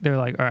feels like they're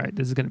like, all right,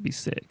 this is going to be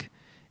sick.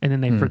 And then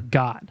they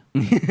forgot.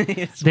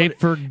 It's They what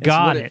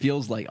forgot it it.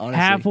 feels like, honestly.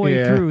 Halfway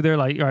Yeah. through, they're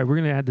like, all right, we're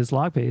going to add this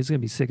lockpick. It's going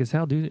to be sick as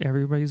hell, dude.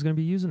 Everybody's going to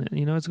be using it.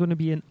 You know, it's going to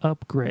be an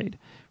upgrade,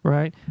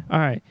 right? All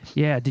right.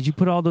 Yeah. Did you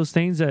put all those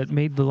things that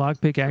made the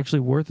lockpick actually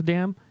worth a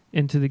damn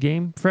into the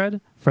game, Fred?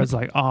 Fred's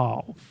like,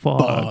 oh,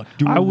 fuck.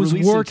 Dude, I was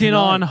release it working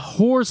on tonight."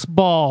 horse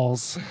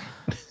balls.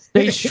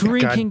 They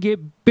shrink God. and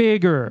get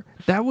bigger.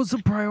 That was a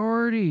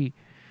priority.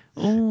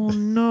 Oh,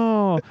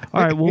 no.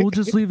 All right. Well, we'll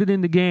just leave it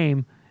in the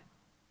game.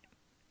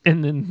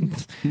 And then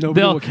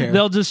Nobody will care.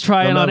 they'll just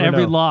try They'll it on never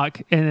every know.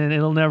 lock, and then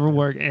it'll never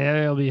work.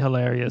 It'll be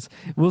hilarious.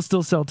 We'll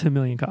still sell 10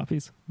 million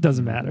copies.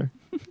 Doesn't matter.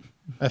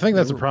 I think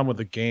that's the problem with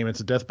the game. It's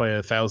a death by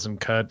 1,000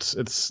 cuts.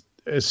 It's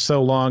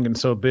so long and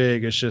so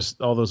big. It's just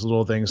all those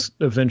little things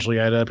eventually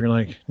add up. You're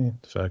like,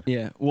 fuck.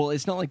 Yeah, well,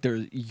 it's not like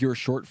you're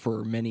short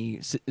for many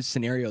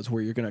scenarios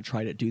where you're gonna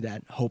try to do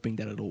that, hoping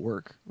that it'll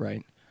work,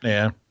 right?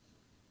 Yeah,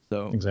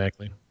 So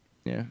exactly.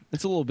 yeah,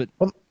 it's a little bit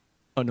Well-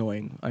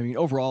 annoying. I mean,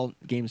 overall,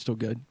 the game's still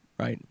good,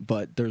 right?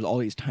 But there's all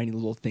these tiny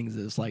little things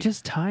that it's like,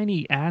 Just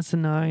tiny,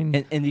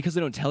 acinine. and because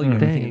they don't tell you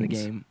everything in the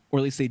Things. game, or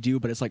at least they do,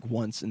 but it's like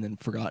once and then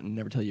forgotten,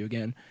 never tell you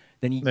again.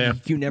 Then Yeah.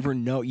 you never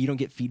know. You don't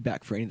get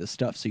feedback for any of this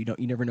stuff, so you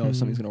never know if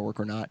something's gonna work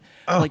or not.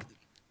 Oh. Like,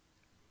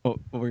 what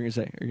were you gonna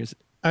say?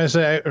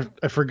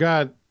 I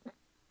forgot,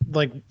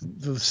 like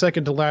the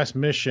second to last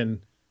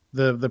mission,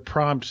 the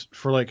prompt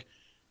for like,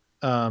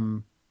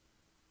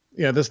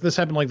 this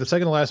happened like the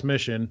second to last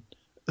mission.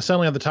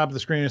 Suddenly at the top of the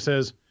screen it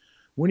says,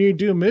 when you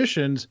do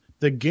missions,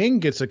 the gang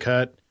gets a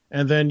cut,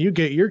 and then you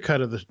get your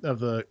cut of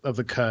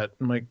the cut.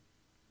 I'm like,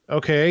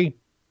 okay,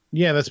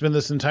 yeah, that's been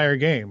this entire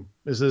game.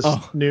 Is this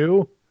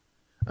new?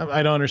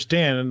 I don't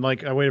understand. And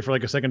like I waited for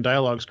like a second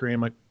dialogue screen.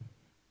 I'm like,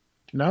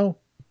 no.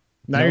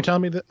 Now Nope. you're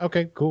telling me that?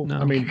 Okay, cool. No.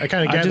 I mean, I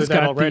kind of I gathered just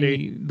that got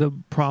already. the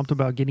prompt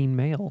about getting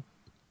mail.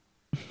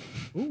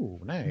 Ooh,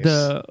 nice.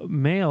 The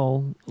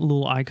mail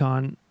little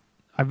icon,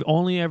 I've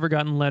only ever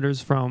gotten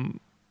letters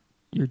from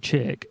your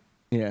chick.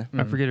 Yeah,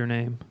 I forget her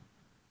name.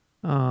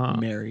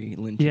 Mary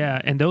Linton. Yeah,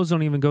 and those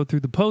don't even go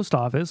through the post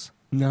office.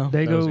 No,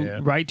 They Those, go yeah.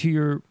 right to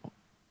your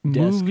Desk.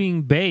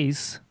 moving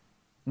base.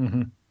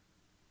 Mm-hmm.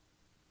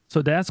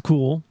 So that's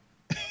cool.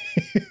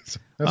 That's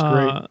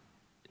great.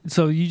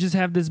 So you just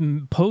have this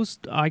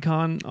post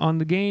icon on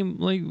the game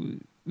like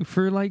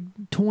for like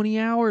 20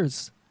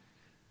 hours.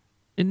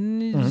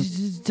 And it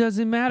just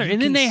doesn't matter. You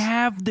And then can they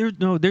have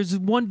there's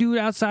one dude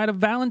outside of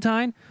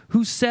Valentine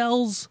who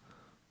sells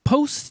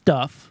post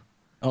stuff.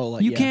 Oh,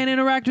 like, You yeah. can't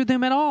interact with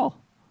him at all.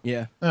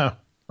 Yeah, Oh,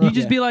 You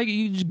just Yeah. be like,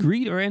 you just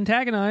greet or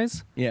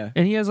antagonize. yeah.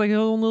 And he has like his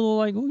own little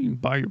like, oh, you can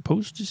buy your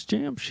postage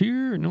stamps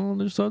here and all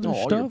this other Oh,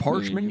 stuff. all your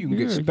parchment, you can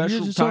get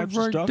special just types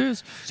of like stuff.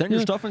 this. Send your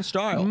Yeah. stuff in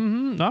style.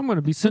 I'm going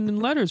to be sending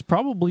letters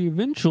probably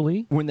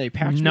eventually. When they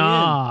patch me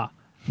Nah,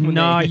 When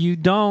nah, they- you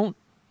don't.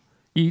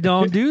 You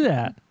don't do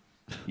that. in.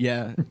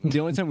 Yeah, the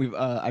only time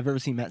I've ever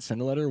seen Matt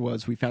send a letter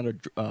was we found a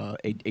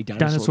dinosaur,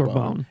 Dinosaur bone.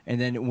 bone. And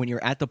then when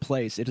you're at the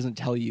place, it doesn't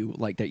tell you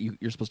like that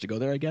you're supposed to go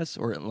there, I guess,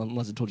 or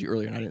unless it told you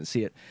earlier and I didn't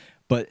see it.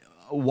 But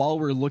while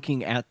we're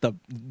looking at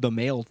the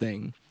mail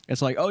thing,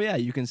 it's like, oh yeah,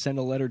 you can send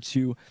a letter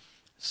to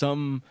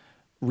some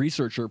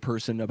researcher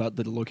person about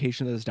the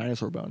location of this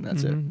dinosaur bone.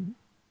 That's it.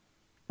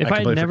 If I I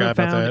had completely never forgot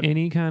about found that.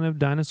 any kind of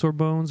dinosaur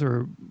bones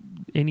or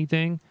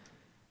anything,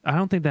 I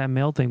don't think that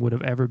mail thing would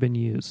have ever been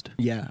used.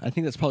 Yeah, I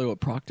think that's probably what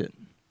procced it.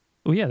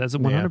 Well, yeah, that's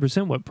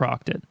 100% what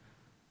procced it.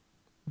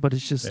 But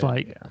it's just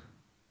like, yeah.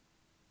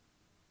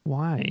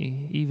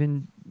 why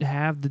even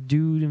have the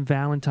dude in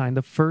Valentine,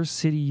 the first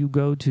city you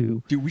go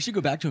to, Dude, we should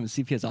go back to him and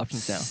see if he has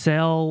options now.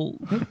 sell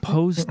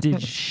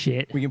postage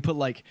shit? We can put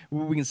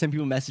we can send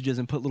people messages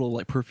and put little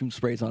like perfume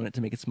sprays on it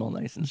to make it smell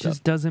nice and It stuff.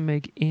 just doesn't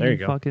make There any you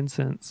go. fucking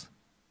sense.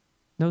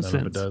 No None sense.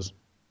 of it does.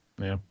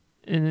 Yeah.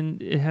 And then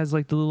it has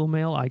like the little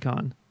mail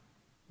icon.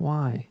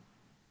 Why?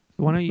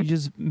 Why don't you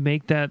just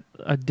make that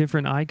a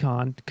different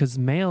icon? Because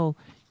mail,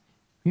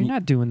 you're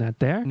not doing that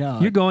there.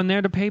 No. You're going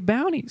there to pay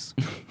bounties.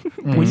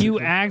 When you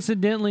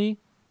accidentally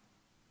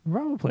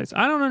rob a place.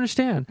 I don't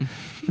understand.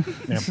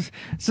 Yeah.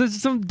 So it's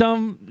some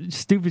dumb,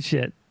 stupid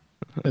shit.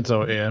 It's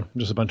yeah,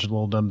 just a bunch of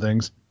little dumb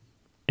things.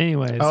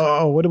 Anyways.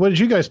 Oh, what did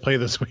you guys play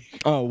this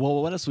week? Oh,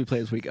 well, what else did we play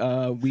this week?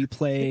 We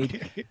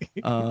played.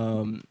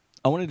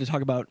 I wanted to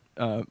talk about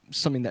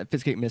something that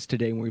Fitzcake missed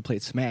today when we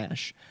played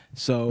Smash.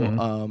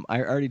 So I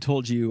already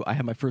told you I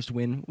had my first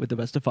win with the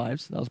best of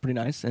fives. That was pretty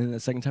nice. And then the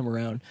second time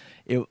around,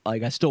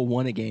 I still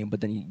won a game,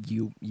 but then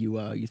you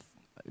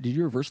did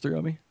you reverse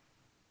 3-0 me?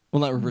 Well,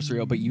 not reverse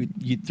 3-0, but you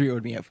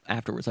 3-0'd me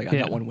afterwards. Like I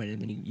got one win,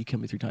 and then you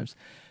killed me 3 times.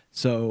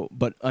 So,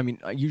 but I mean,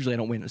 usually I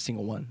don't win a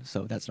single one,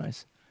 so that's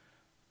nice.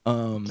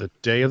 The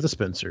day of the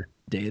Spencer.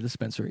 Day of the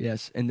Spencer,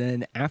 yes. And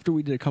then after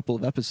we did a couple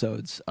of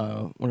episodes,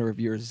 one of our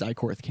viewers,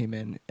 Zykorth, came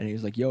in and he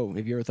was like, "Yo,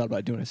 have you ever thought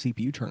about doing a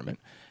CPU tournament?"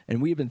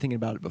 And we had been thinking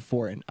about it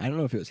before, and I don't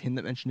know if it was him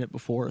that mentioned it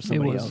before or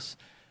somebody else,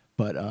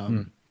 but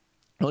we're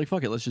like,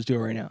 "Fuck it, let's just do it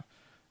right now."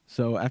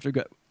 So after we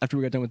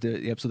got done with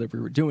the episode that we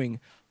were doing,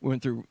 we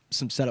went through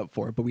some setup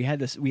for it. But we had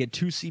 2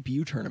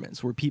 CPU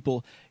tournaments where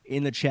people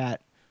in the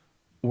chat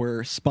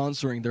were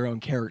sponsoring their own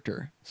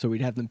character. So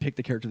we'd have them pick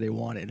the character they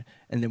wanted,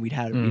 and then we'd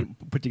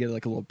put together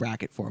like a little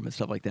bracket for them and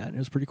stuff like that. And it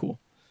was pretty cool.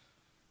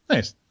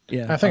 Nice.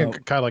 Yeah. I think I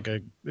kind of like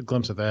a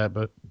glimpse of that,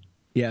 but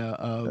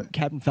yeah,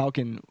 Captain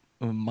Falcon,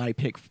 my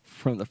pick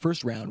from the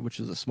first round, which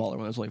was a smaller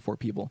one, there was only 4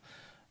 people,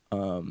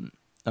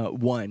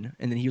 won.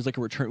 And then he was like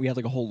a return. We had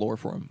like a whole lore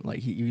for him. Like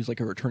he was like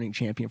a returning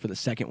champion for the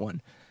second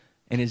one.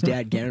 And his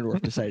dad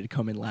Ganondorf decided to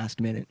come in last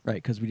minute, right?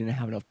 Because we didn't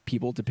have enough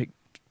people to pick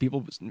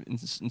people, and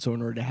so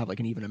in order to have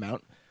like an even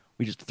amount,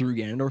 we just threw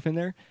Ganondorf in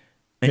there,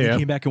 and he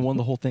came back and won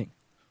the whole thing.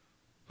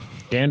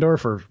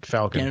 Ganondorf or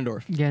Falcon?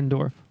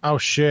 Ganondorf. Oh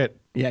shit!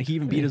 Yeah, he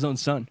even beat his own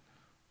son.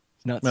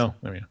 It's nuts. No,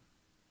 I mean,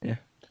 yeah,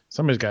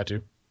 somebody's got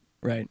to.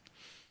 Right.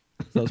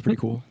 So that was pretty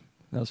cool.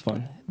 That was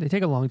fun. They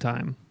take a long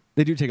time.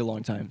 They do take a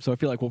long time. So I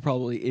feel like we'll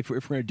probably, if we're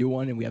going to do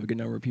one and we have a good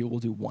number of people, we'll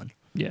do one.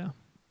 Yeah.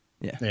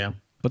 Yeah.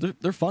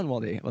 But they're fun while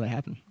they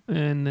happen.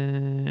 And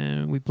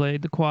then we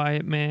played The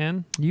Quiet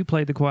Man. You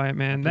played The Quiet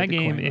Man. That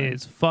game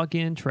is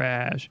fucking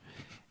trash.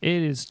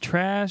 It is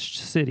trash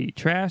city.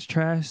 Trash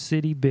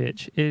city,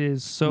 bitch. It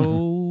is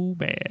so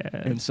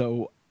bad. And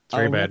so we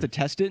have to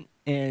test it.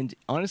 And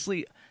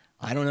honestly,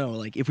 I don't know.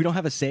 Like, if we don't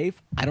have a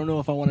save, I don't know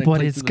if I want to.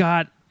 But it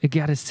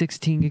got a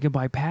 16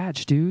 gigabyte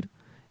patch, dude.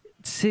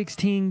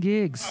 16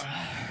 gigs.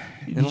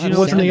 Did you know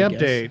what's in the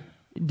update?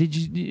 Did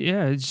you?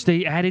 Yeah,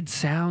 they added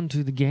sound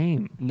to the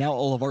game. Now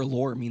all of our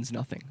lore means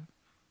nothing.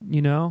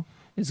 You know,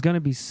 it's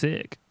gonna be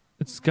sick.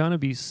 It's gonna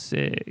be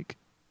sick.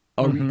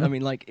 I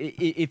mean, like,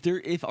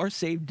 if our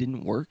save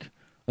didn't work,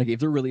 like if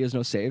there really is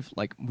no save,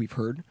 like we've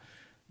heard,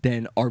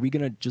 then are we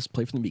gonna just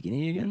play from the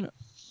beginning again?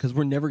 Because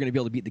we're never gonna be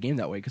able to beat the game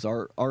that way. Because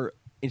our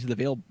Into the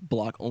Veil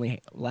block only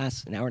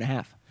lasts an hour and a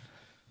half.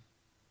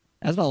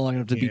 That's not long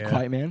enough to beat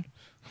Quiet Man.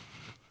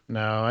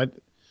 No,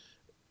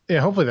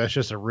 hopefully that's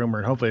just a rumor,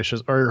 and hopefully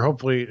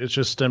it's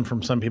just stemmed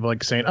from some people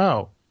like saying,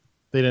 "Oh,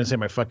 they didn't say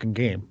my fucking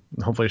game."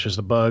 And hopefully it's just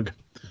a bug.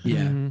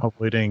 Yeah.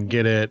 Hopefully they didn't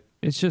get it.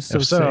 It's just so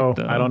sick, though.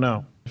 I don't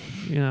know.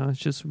 You know, it's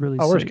just really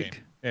worst sick.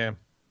 Game. Yeah.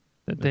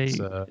 That they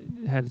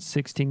had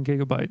 16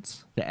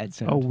 gigabytes to add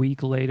sound. A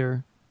week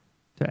later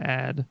to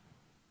add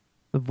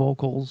the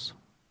vocals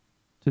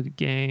to the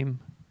game.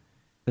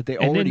 That they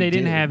and then they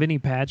didn't have any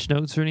patch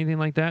notes or anything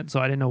like that, so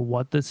I didn't know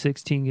what the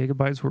 16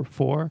 gigabytes were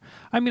for.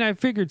 I mean, I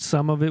figured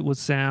some of it was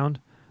sound,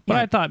 but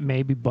I thought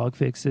maybe bug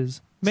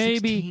fixes,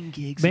 maybe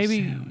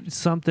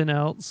something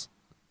else.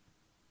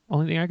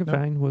 Only thing I could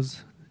find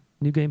was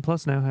New Game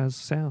Plus now has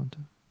sound.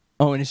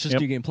 Oh, and it's just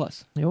New Game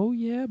Plus. Oh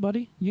yeah,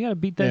 buddy, you gotta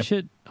beat that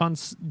shit on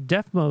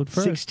def mode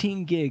first.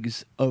 16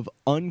 gigs of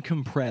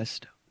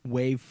uncompressed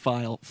wave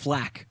file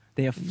FLAC.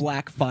 They have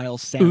FLAC file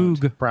sound.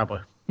 Oog.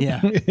 Probably.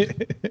 Yeah.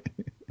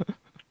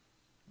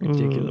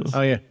 Ridiculous.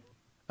 Oh yeah,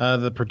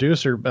 the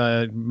producer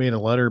made a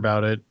letter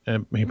about it,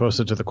 and he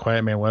posted to the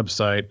Quiet Man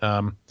website.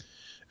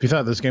 If you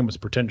thought this game was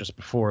pretentious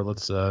before,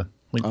 let's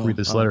read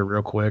this letter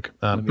real quick.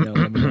 Let me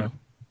know.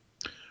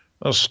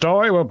 A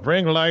story will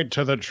bring light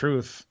to the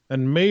truth,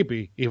 and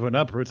maybe even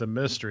uproot the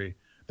mystery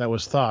that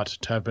was thought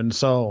to have been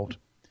solved,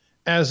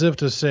 as if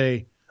to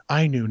say,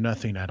 "I knew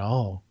nothing at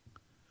all."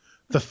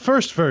 The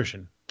first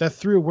version that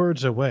threw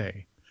words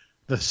away,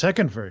 the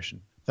second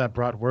version that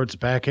brought words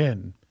back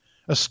in.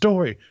 A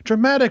story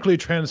dramatically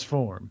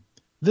transformed.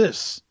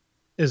 This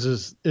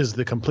is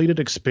the completed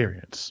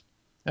experience.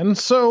 And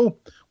so,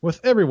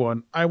 with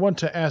everyone, I want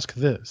to ask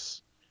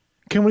this.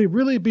 Can we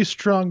really be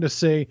strong to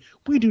say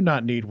we do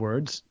not need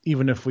words,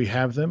 even if we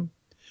have them?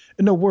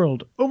 In a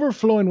world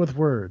overflowing with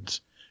words,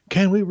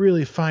 can we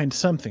really find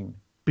something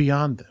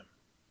beyond them?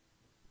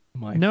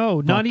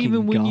 No, not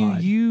even when you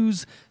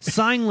use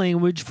sign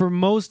language for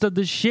most of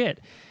the shit.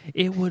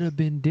 It would have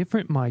been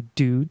different, my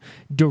dude,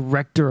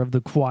 director of The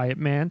Quiet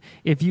Man,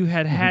 if you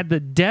had the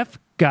deaf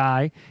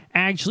guy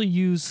actually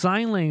use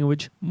sign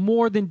language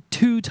more than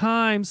 2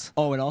 times.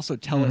 Oh, and also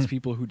tell us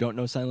people who don't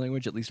know sign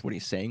language at least what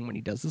he's saying when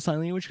he does the sign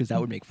language, because that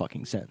would make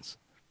fucking sense.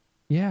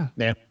 Yeah.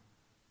 Yeah.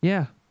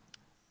 Yeah.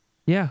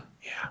 Yeah.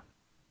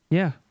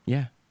 Yeah.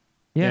 Yeah.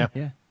 Yeah.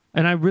 Yeah.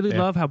 And I really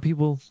love how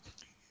people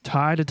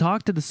try to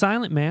talk to the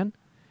silent man.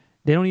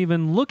 They don't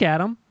even look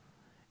at him.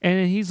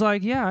 And he's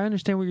like, yeah, I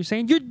understand what you're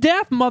saying. You're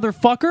deaf,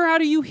 motherfucker. How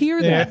do you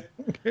hear that?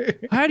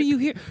 How do you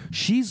hear?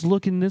 She's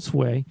looking this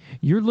way.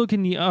 You're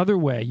looking the other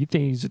way. You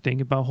think he's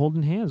thinking about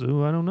holding hands.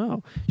 Oh, I don't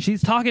know.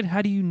 She's talking.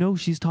 How do you know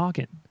she's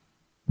talking?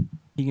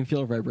 He can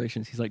feel her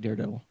vibrations. He's like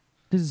Daredevil.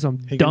 This is some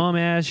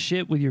dumbass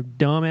shit with your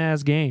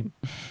dumbass game.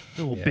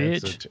 Little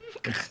bitch.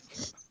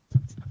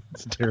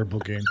 It's a terrible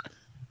game.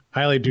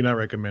 Highly do not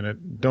recommend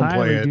it. Don't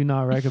play it. Highly do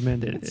not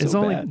recommend it. It's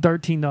so only bad.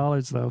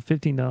 $13 though.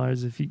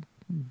 $15 if you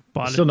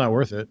bought It's it still not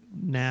worth it.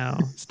 now.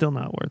 Still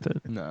not worth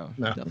it. No,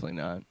 No. definitely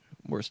not.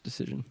 Worst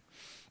decision.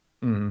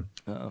 Mm.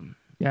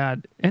 Yeah,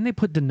 and they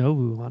put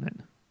Denovu on it.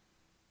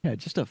 Yeah,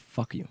 just to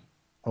fuck you.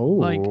 Oh.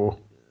 Like-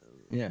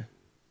 Yeah. in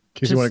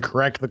case you want to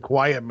crack the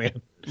quiet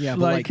man. Yeah,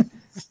 but like,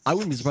 I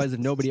wouldn't be surprised if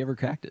nobody ever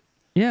cracked it.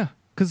 Yeah,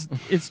 because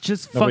it's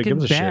just Nobody fucking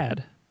gives a shit.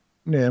 bad.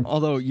 Yeah.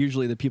 Although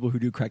usually the people who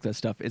do crack that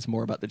stuff, it's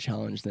more about the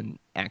challenge than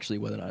actually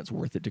whether or not it's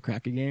worth it to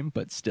crack a game.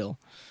 But still,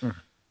 ugh.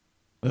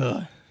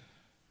 The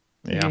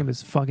Yeah. game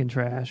is fucking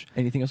trash.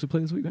 Anything else we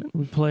played this week, man?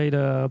 We played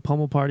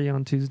Pummel Party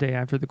on Tuesday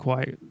after the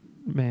Quiet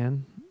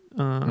Man.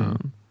 I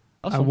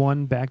Awesome.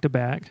 won back to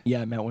back.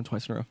 Yeah, Matt won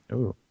twice in a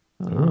row.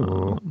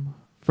 Oh.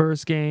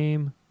 First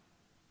game,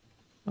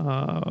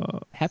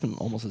 Happened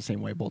almost the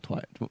same way both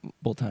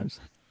times.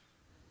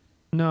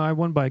 no, I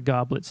won by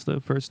goblets the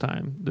first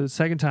time. The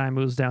second time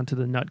it was down to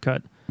the nut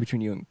cut.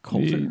 Between you and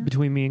Coulter.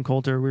 Between me and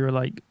Coulter, we were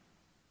like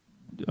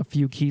a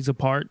few keys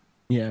apart,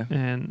 Yeah.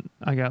 and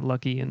I got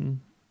lucky and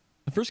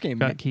The first game,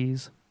 got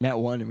keys. Matt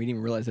won, and we didn't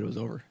even realize that it was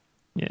over.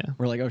 Yeah.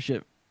 We're like, oh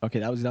shit. Okay,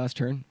 that was his last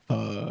turn.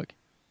 Fuck.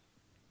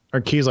 Are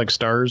keys like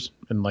stars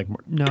and like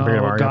No, compared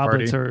to Mario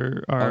goblets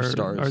Party? are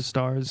stars. Are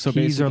stars. So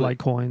Keys are basically- like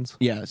coins.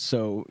 Yeah,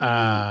 so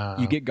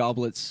you get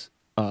goblets.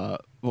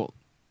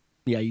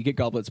 You get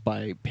goblets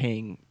by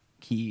paying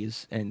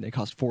keys, and they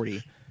cost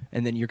 40.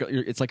 And then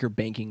it's like you're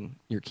banking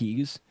your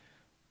keys,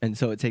 and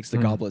so it takes the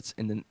goblets,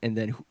 and then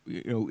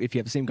if you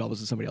have the same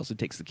goblets as somebody else, it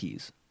takes the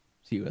keys,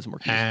 so you have more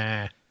keys.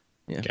 Yeah.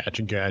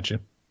 Gotcha.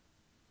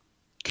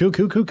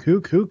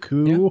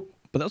 Cool. Yeah,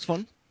 but that was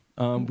fun.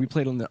 We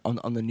played on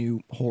the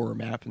new horror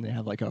map, and they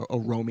have like a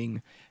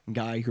roaming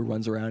guy who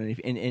runs around,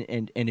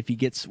 and if he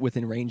gets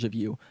within range of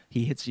you,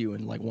 he hits you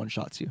and like one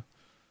shots you.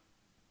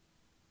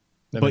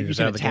 Then But you you just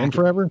can have the attack game it.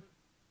 forever?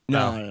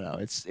 No.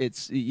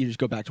 It's you just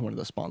go back to one of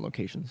the spawn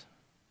locations,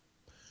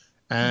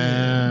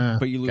 But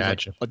but you lose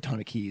gotcha. like a ton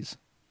of keys,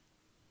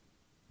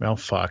 Well,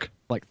 fuck.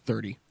 like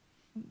 30.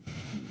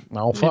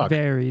 Oh, It fuck.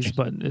 varies,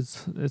 but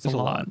it's It's a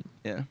lot.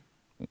 Yeah.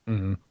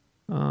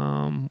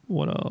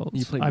 What else?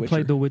 You played I Witcher.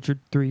 played The Witcher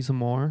 3 some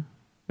more.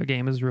 The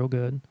game is real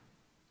good.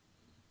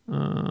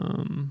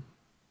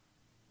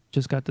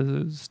 Just got the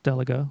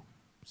Stellaga.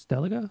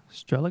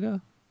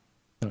 Strellaga?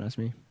 Don't ask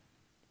me. I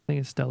think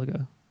it's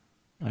Stellaga.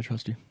 I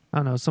trust you. I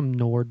don't know, some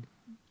Nord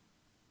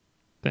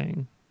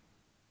thing.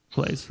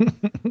 Place. Some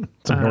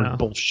I don't more know.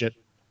 bullshit.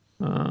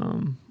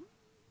 But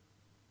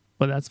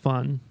that's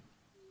fun.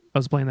 I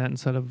was playing that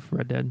instead of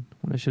Red Dead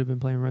when I should have been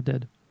playing Red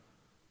Dead.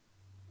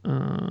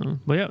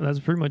 But yeah, that's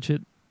pretty much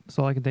it. That's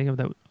all I can think of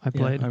that I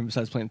played.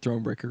 Besides playing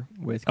Thronebreaker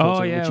with Oh,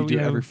 Coulter, yeah, which you do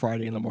yeah. every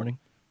Friday in the morning.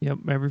 Yep,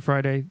 every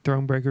Friday,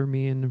 Thronebreaker,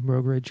 me and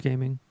Rogue Rage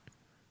Gaming.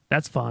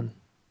 That's fun.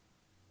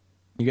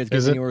 You guys get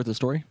Is it? anywhere with the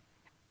story?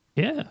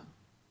 Yeah.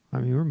 I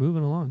mean, we're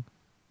moving along.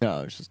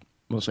 No, it's just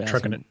mostly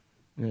Trucking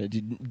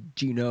asking.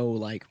 Do you know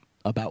like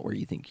about where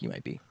you think you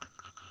might be?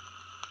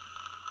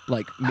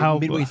 Like How-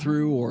 midway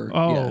through, or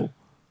Oh.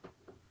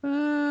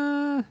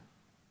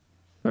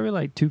 Probably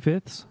like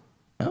 2/5.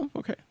 Oh,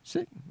 okay,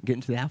 sick.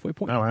 Getting to the halfway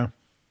point. Oh, wow.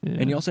 Yeah.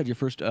 And you also had your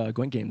first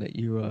Gwent game that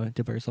you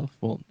did by yourself.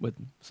 Well, with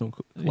some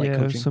light yeah,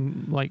 coaching.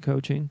 some light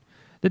coaching.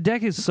 The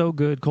deck is so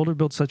good. Coulter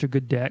built such a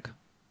good deck.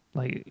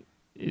 Like,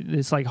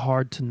 it's like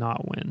hard to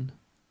not win.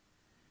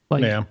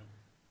 Like, Yeah.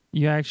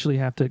 you actually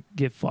have to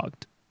get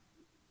fucked.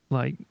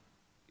 Like,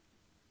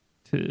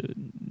 to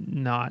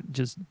not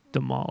just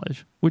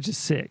demolish, which is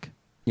sick.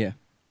 Yeah.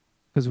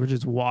 Because we're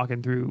just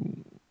walking through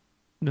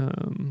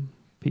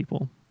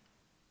people.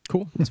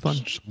 Cool. It's fun.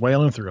 Just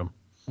wailing through them.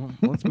 Well,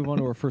 let's move on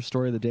to our first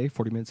story of the day.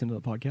 40 minutes into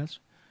the podcast.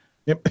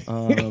 Yep.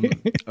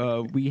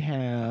 We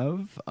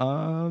have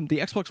the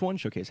Xbox One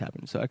showcase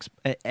happened. So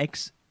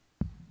it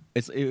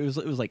was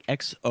like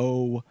XO18 is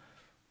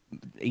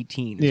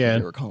what Yeah.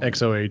 they were calling it.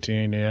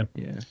 XO18, yeah.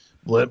 Yeah.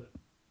 Blip.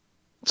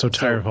 So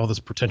tired of all this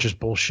pretentious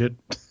bullshit.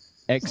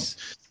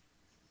 XO18.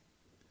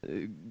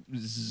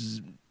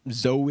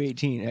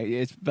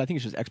 I think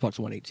it's just Xbox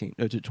One 18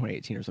 to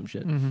 2018 or some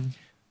shit. Mm-hmm.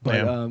 But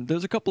Yeah.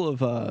 there's a couple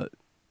of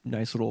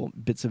nice little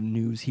bits of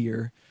news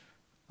here.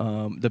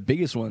 The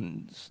biggest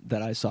ones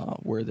that I saw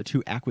were the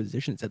 2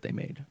 acquisitions that they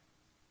made.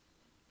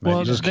 Well,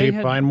 Well, just they keep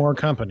had- buying more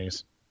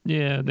companies.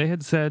 Yeah, they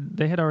had said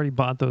they had already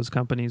bought those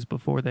companies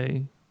before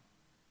they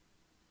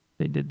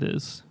did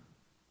this.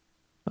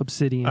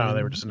 Obsidian. Oh,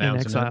 they were just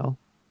announcing it? inXile.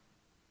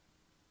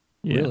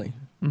 Yeah. Really?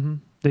 Mm-hmm.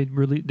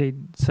 They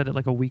said it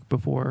like a week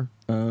before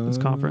this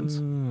conference.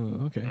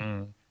 Okay.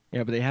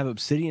 Yeah, but they have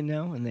Obsidian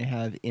now, and they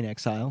have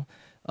inXile.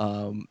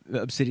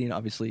 Obsidian,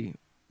 obviously,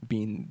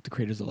 being the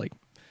creators of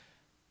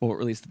or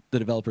at least the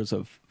developers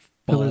of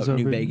Pillars Fallout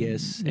New of-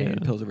 Vegas yeah.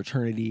 and Pillars of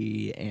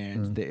Eternity,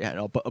 and they had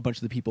a bunch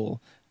of the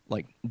people,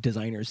 like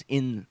designers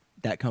in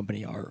that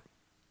company, are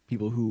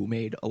people who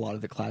made a lot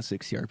of the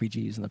classic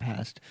CRPGs in the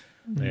past.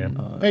 Yeah.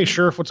 Hey,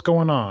 Sheriff, what's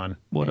going on?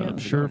 What Yeah, up, how's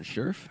it sure? going,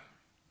 Sheriff?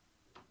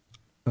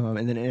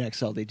 And then in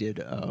XL they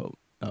did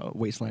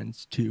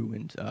Wastelands 2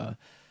 and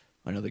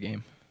another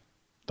game,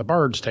 The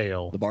Bard's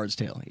Tale. The Bard's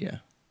Tale. Yeah, so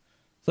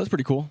that's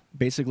pretty cool.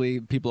 Basically,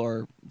 people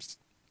are.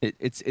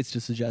 It's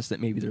to suggest that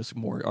maybe there's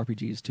more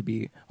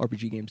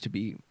RPG games to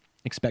be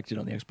expected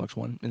on the Xbox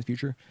One in the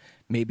future.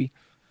 Maybe.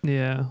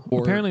 Yeah.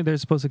 Or- Apparently, they're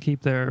supposed to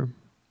keep their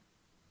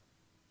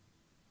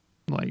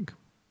like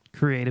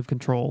creative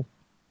control,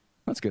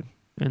 That's good.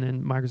 and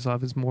then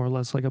Microsoft is more or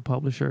less like a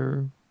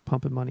publisher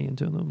pumping money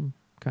into them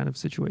kind of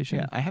situation.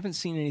 Yeah, I haven't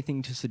seen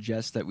anything to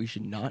suggest that we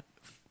should not,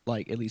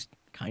 like, at least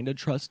kind of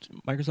trust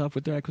Microsoft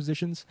with their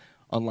acquisitions,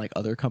 unlike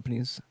other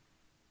companies.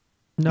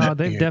 No,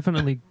 they've Yeah.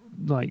 definitely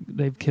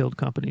they've killed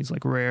companies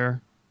like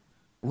Rare.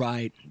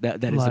 Right.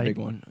 That is a Like- big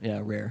one.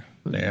 Yeah, Rare.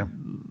 Yeah.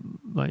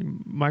 Like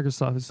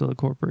Microsoft is still a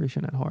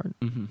corporation at heart.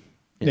 Mm-hmm.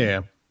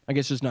 Yeah. I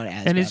guess just not as.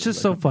 And bad it's as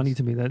just other so funny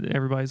companies. to me that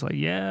everybody's like,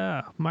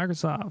 yeah,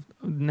 Microsoft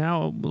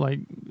now like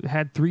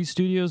had 3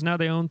 studios, now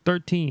they own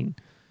 13.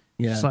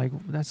 Yeah. It's like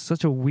that's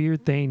such a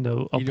weird thing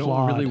to you don't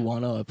applaud. really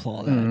want to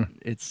applaud that. Mm.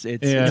 It's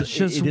Yeah. It's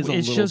just it is a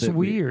it's little just bit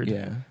weird.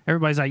 Yeah.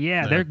 Everybody's like,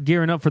 yeah, Yeah. they're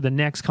gearing up for the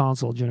next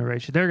console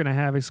generation. They're gonna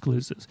have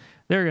exclusives.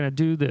 They're gonna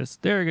do this.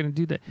 They're gonna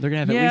do that. They're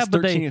gonna have Yeah, at least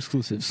but 13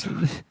 exclusives.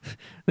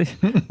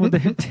 Well,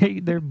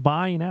 they're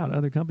buying out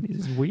other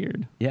companies. It's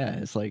weird. Yeah,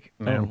 it's like,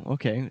 Yeah. oh,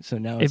 okay. So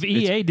now If it's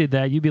EA did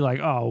that, you'd be like,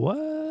 oh,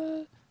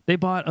 what? They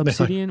bought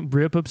Obsidian.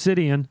 Rip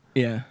Obsidian.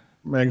 yeah,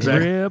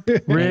 Exactly.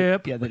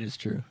 Rip. yeah, that is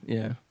true.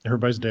 Yeah.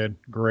 Everybody's dead.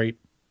 Great.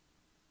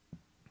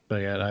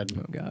 But yeah,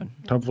 Oh God.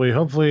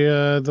 hopefully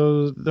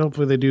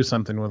they do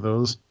something with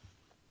those.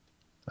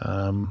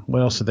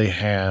 What else do they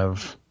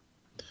have?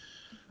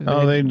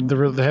 Oh, they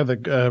have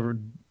the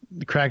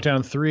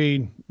Crackdown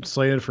 3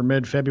 slated for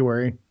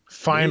mid-February.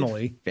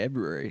 Finally.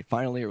 February.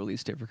 Finally a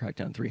release date for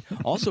Crackdown 3.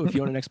 Also, if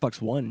you own an Xbox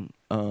One,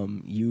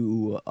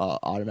 you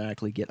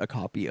automatically get a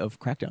copy of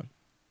Crackdown.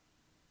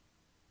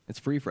 It's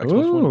free for Xbox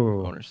Ooh.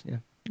 One owners. Yeah.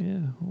 Yeah,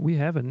 we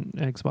have an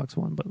Xbox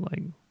One, but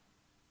like,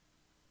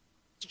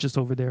 it's just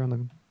over there on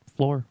the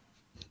floor.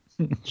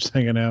 Just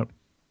hanging out.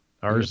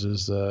 Ours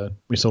is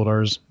we sold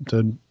ours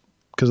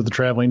because of the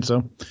traveling,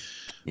 so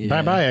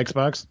Yeah. bye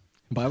Xbox.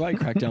 Bye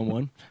Crackdown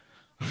 1.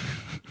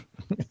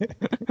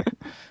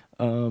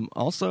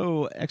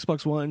 Also,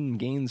 Xbox One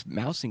gains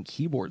mouse and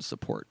keyboard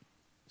support.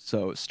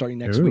 So starting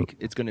next Ooh. week,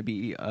 it's going to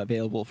be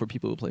available for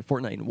people who play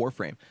Fortnite and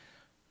Warframe,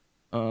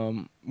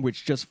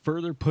 which just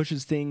further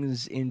pushes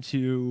things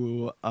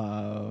into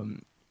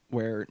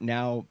where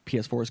now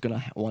PS4 is going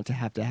to want to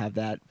have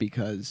that,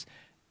 because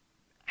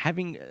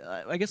having,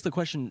 I guess the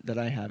question that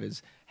I have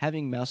is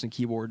having mouse and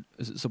keyboard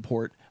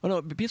support. Oh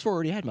no, but PS4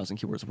 already had mouse and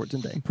keyboard support,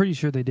 didn't they? I'm pretty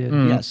sure they did.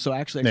 Mm. Yes, so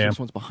actually Yeah. Xbox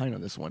One's behind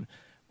on this one.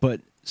 But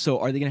so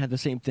are they going to have the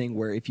same thing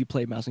where if you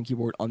play mouse and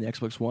keyboard on the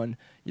Xbox One,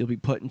 you'll be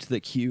put into the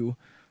queue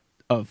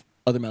of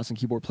other mouse and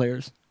keyboard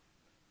players?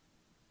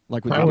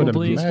 Like with I would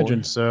Probably.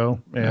 imagine so.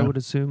 Yeah. I would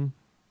assume.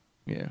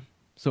 Yeah.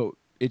 So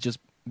it just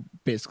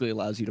basically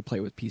allows you to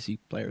play with PC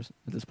players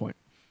at this point.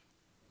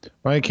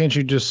 Why can't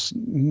you just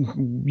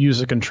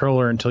use a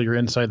controller until you're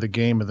inside the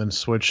game and then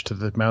switch to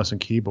the mouse and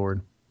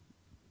keyboard?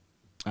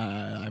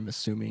 I'm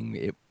assuming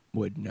it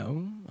would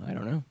know. I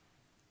don't know.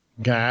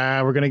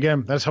 We're gonna get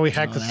them. That's how we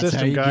hack Oh, the that's how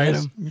system, you get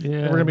guys. 'em.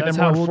 Yeah, We're gonna be that's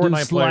number how one we'll do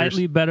Fortnite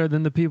slightly better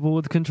than the people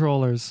with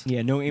controllers.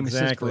 Yeah, no aim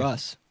assist Exactly. for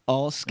us.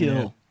 All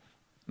skill.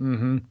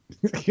 Mm-hmm.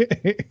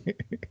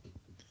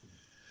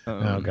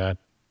 Um, Oh god.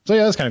 So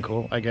yeah, that's kind of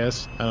cool. I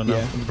guess. I don't know.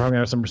 Yeah. We're probably gonna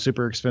have some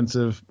super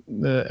expensive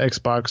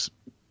Xbox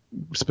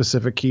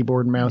specific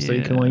keyboard and mouse that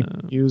you can only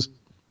Yeah. use.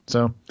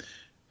 So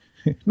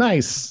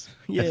nice.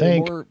 Yeah, I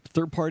think. more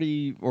third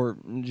party or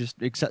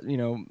just accept, what do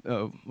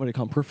you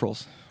call them?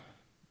 Peripherals.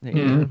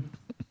 Yeah.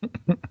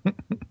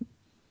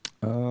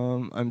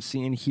 I'm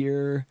seeing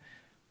here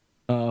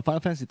Final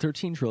Fantasy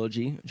 13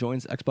 trilogy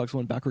joins Xbox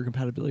One backward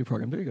compatibility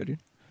program. There you go, dude.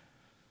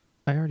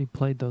 I already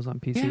played those on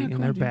PC Yeah, come and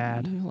on, they're dude.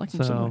 bad. You like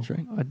them so much,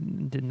 right? I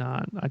did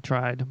not. I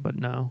tried, but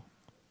no.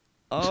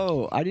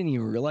 Oh, I didn't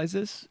even realize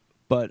this,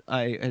 but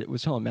I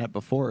was telling Matt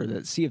before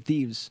that Sea of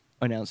Thieves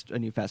announced a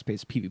new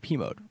fast-paced PvP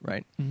mode,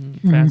 right?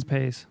 Fast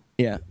pace.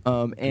 Yeah.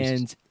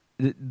 And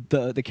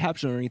the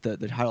caption underneath the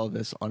title of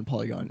this on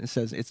Polygon, it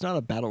says it's not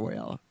a battle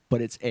royale,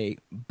 but it's a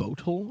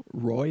battle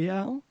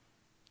royale.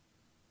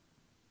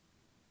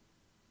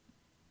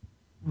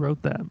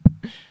 Wrote that.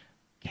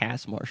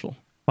 Cass Marshall.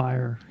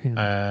 Fire him.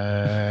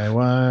 I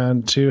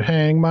want to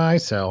hang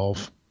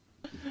myself.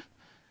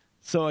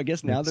 So I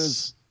guess now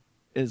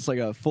it's like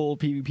a full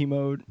PvP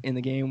mode in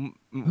the game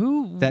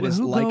that is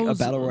who like a goes,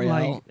 battle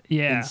royale like-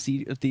 yeah, in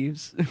Sea of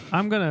Thieves.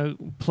 I'm gonna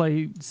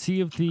play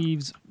Sea of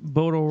Thieves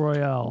Battle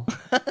Royale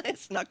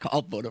It's not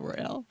called battle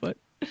royale, but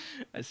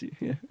I see.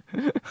 Yeah.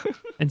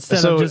 instead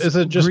So of is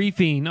it just-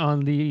 griefing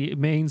on the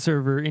main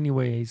server,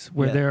 anyways,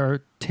 where Yeah. there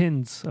are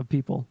tens of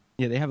people.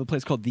 Yeah, they have a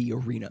place called the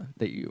Arena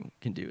that you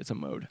can do. It's a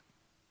mode.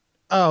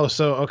 Oh,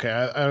 so okay.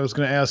 I was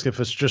going to ask if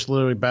it's just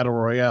literally battle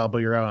royale, but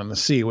you're out on the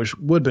sea, which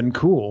would have been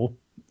cool,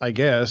 I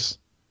guess.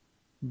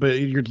 But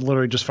you're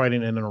literally just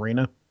fighting in an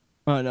arena.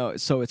 No,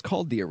 so it's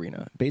called the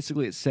arena.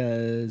 Basically, it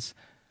says,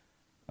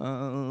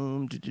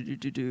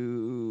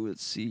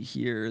 let's see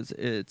here.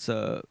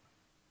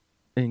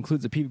 It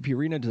includes a PvP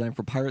arena designed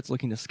for pirates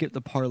looking to skip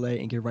the parlay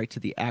and get right to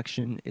the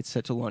action. It's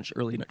set to launch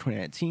early in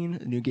 2019.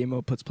 The new game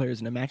mode puts players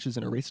into matches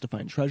in a race to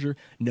find treasure.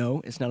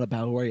 No, it's not a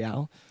battle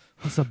royale.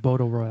 It's a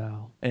battle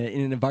royale. In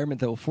an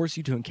environment that will force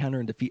you to encounter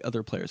and defeat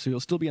other players. So you'll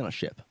still be on a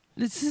ship.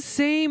 It's the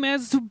same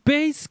as the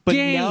base But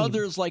game. now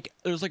there's like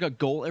a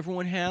goal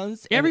everyone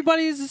has.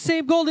 Everybody has the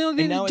same goal. The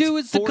only thing to do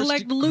is to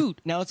collect the loot.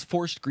 Now it's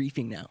forced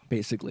griefing now,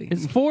 basically.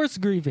 It's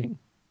forced griefing.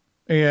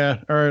 Yeah,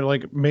 or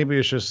like maybe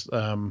it's just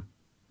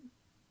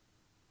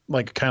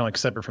like kind of like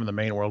separate from the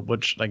main world,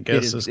 which I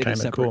guess is kind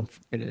of cool.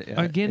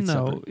 Again,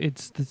 though,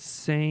 it's the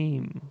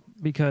same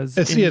because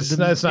it's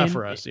not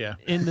for us. Yeah,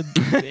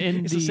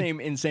 it's the same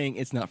in saying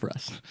it's not for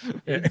us.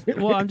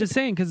 Well, I'm just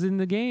saying because in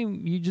the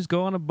game you just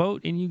go on a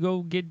boat and you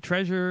go get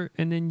treasure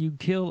and then you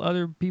kill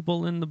other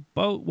people in the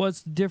boat.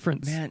 What's the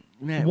difference?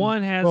 Man,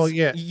 one has. Well,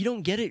 yeah, you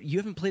don't get it. You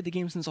haven't played the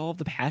game since all of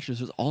the patches.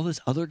 There's all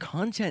this other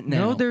content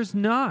now. No, there's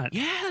not.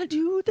 Yeah,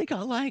 dude, they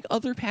got like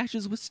other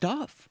patches with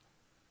stuff.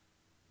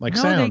 Like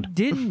no, sound. they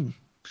didn't.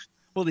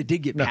 Well, they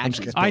did get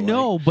patches. I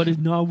know, but it's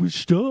not with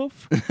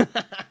stuff.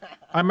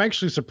 I'm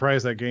actually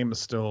surprised that game is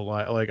still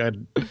alive. Like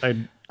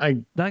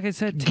like I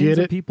said, tens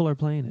of people are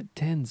playing it.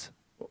 Tens.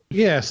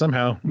 Yeah,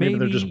 somehow. Maybe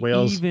they're just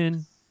whales.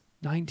 Even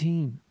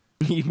 19.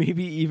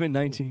 Maybe even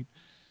 19.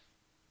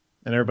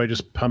 And everybody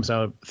just pumps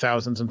out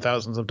thousands and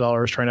thousands of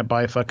dollars trying to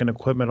buy fucking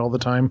equipment all the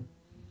time.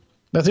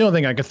 That's the only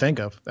thing I could think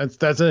of. That's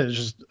it. It's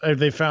just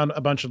they found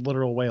a bunch of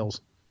literal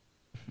whales.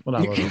 Well,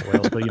 not literal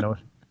whales, but you know.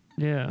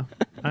 Yeah,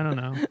 I don't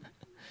know.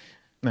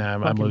 Nah,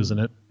 I'm losing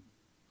it.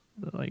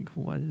 Like,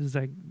 what is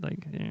that?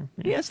 Like,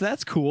 yes,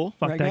 that's cool.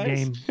 Fuck right, that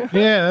guys? game.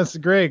 Yeah, that's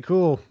great.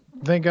 Cool.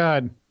 Thank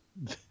God.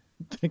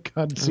 Thank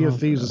God Sea of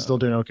Thieves is still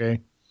doing okay.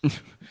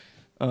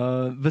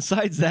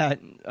 Besides that,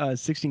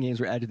 16 games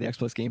were added to the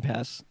Xbox Game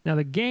Pass. Now,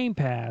 the Game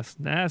Pass,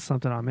 that's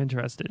something I'm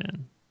interested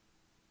in.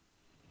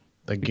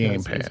 The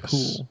Game Pass. It's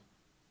cool.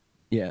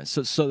 Yeah,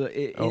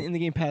 in the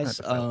Game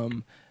Pass,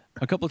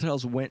 a couple of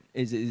titles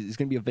is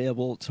going to be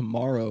available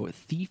tomorrow.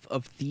 Thief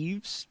of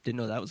Thieves, didn't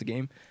know that was a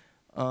game.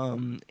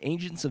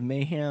 Agents of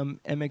Mayhem,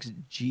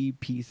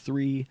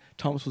 MXGP3,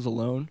 Thomas Was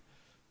Alone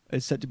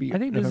is set to be. I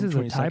think this is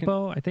November a 22nd.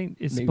 typo. I think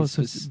it's Maybe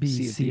supposed to be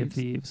Sea of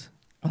Thieves.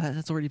 Oh,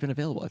 that's already been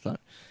available, I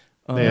thought.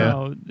 Yeah.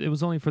 No, it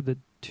was only for the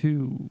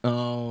 2.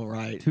 Oh,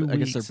 right. 2 I weeks.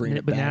 guess they're bringing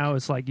it but back. now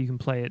it's like you can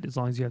play it as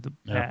long as you have the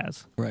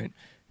pass. Right.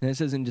 And it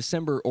says in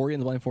December, Ori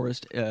and the Blind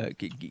Forest,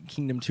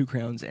 Kingdom 2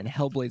 Crowns, and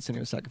Hellblade: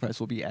 Senua's Sacrifice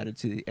will be added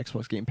to the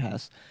Xbox Game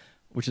Pass,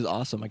 which is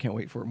awesome. I can't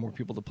wait for more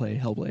people to play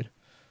Hellblade.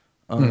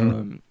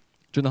 During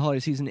the holiday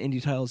season,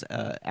 indie titles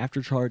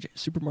Aftercharge,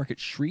 Supermarket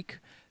Shriek,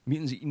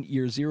 Mutants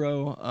Year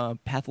Zero,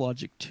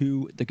 Pathologic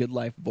 2, The Good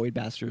Life, Void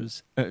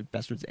Bastards,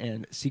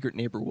 and Secret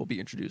Neighbor will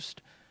be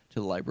introduced to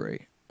the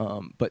library.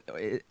 But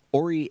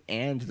Ori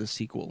and the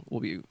sequel will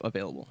be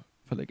available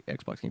for the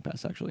Xbox Game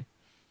Pass, actually.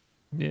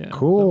 Yeah.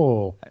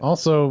 Cool.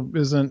 Also,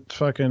 isn't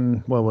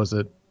fucking, what was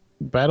it?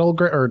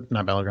 Or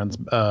not Battlegrounds,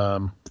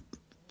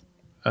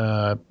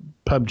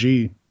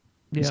 PUBG.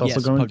 Yeah. It's also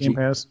going to Game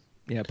Pass.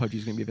 Yeah, PUBG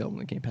is going to be available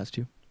in the Game Pass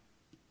too.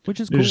 Which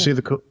is cool. Did you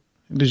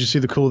see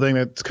the cool thing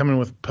that's coming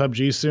with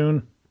PUBG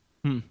soon?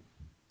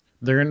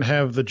 They're going to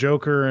have the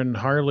Joker and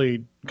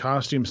Harley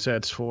costume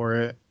sets for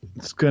it.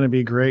 It's going to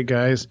be great,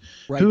 guys.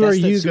 Right, Who are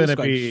you going to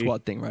Suicide be?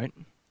 Squad thing, right?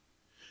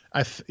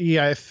 I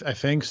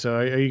think so.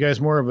 Are you guys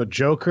more of a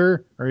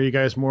Joker or are you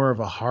guys more of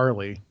a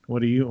Harley?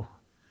 What do you?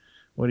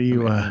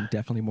 I'm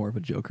definitely more of a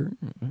Joker.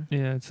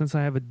 Yeah, since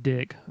I have a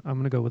dick, I'm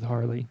gonna go with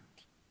Harley.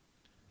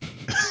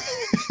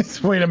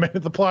 Wait a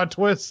minute, the plot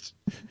twist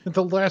at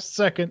the last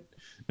second.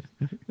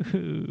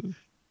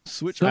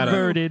 Switch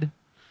Subverted.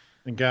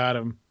 And got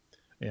him.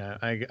 Yeah,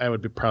 I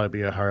would probably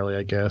be a Harley,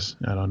 I guess.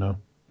 I don't know.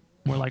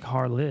 More like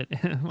harlot,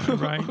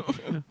 right?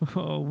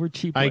 Oh, we're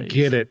cheap. I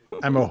get it.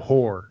 I'm a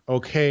whore.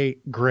 Okay,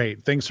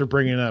 great. Thanks for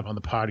bringing it up on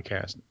the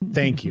podcast.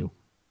 Thank you.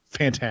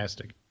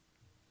 Fantastic.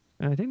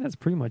 I think that's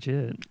pretty much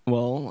it.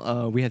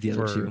 Well, we have the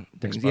other two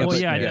things. Xbox. Yeah, Well, but,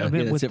 yeah, I meant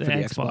that's with it for the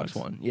the Xbox Xbox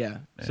One. Yeah.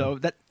 So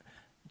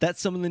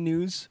that's some of the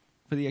news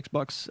for the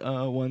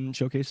Xbox One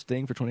showcase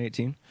thing for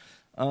 2018.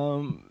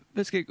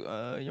 Biscuit,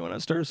 you want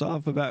to start us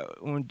off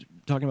about when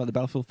talking about the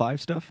Battlefield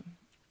 5 stuff?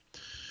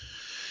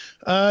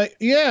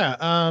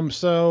 Yeah.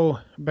 So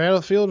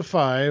Battlefield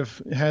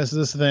 5 has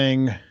this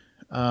thing.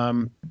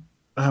 Oh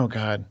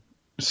God.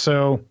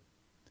 So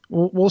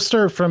we'll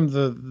start from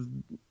the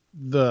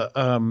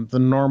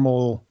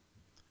normal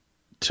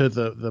to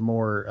the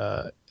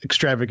more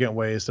extravagant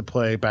ways to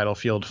play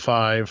Battlefield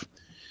 5.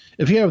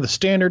 If you have the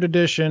standard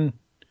edition,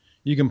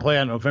 you can play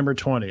on November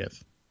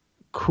 20th.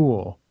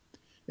 Cool.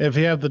 If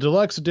you have the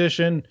deluxe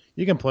edition,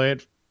 you can play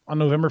it on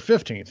November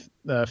 15th,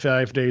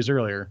 5 days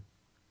earlier.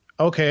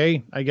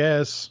 Okay, I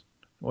guess,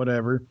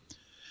 whatever.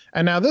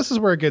 And now this is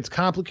where it gets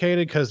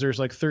complicated because there's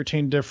like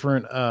 13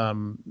 different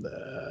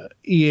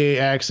EA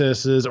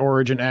accesses,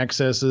 Origin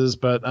accesses.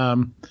 But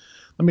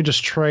let me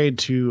just try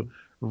to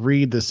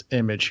read this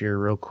image here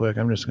real quick.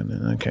 I'm just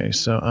gonna. Okay,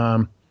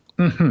 so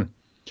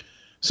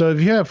so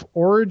if you have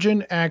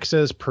Origin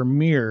Access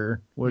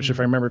Premier, which if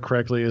I remember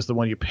correctly is the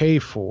one you pay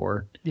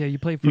for. Yeah, you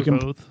play for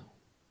both.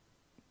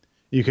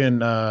 You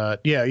can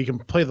you can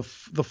play the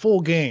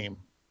full game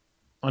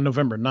on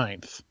November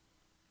 9th.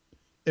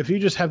 If you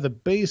just have the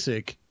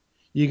basic,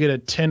 you get a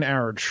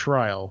 10-hour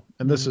trial,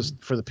 and this is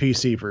for the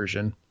PC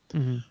version.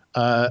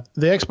 The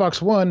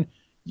Xbox One,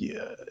 you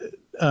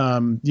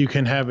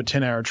can have a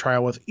 10-hour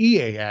trial with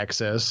EA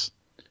access,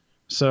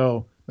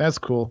 so that's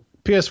cool.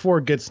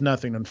 PS4 gets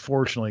nothing,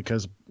 unfortunately,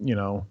 because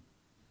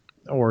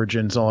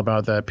Origin's all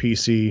about that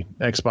PC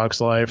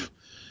Xbox Live,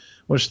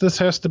 which this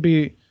has to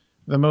be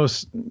the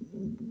most,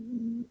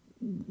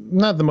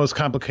 not the most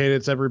complicated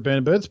it's ever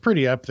been, but it's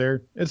pretty up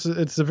there. It's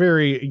a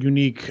very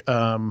unique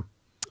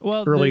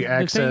early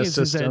access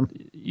system. Is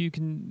that you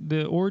can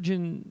the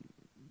Origin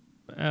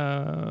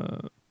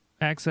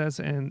access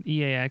and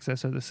EA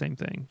access are the same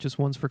thing. Just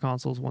one's for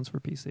consoles, one's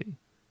for PC.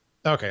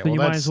 Okay, so you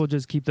might as well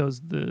just keep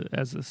those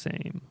as the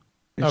same.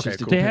 Okay,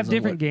 cool. They have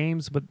different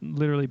games, but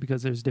literally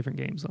because there's different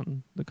games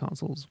on the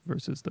consoles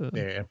versus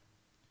the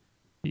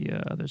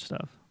other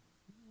stuff.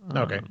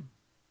 Okay.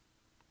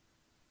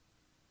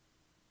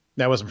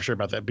 I wasn't for sure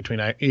about that between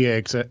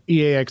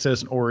EA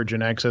access and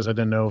Origin access. I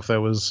didn't know if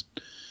that was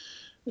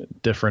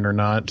different or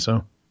not.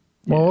 So,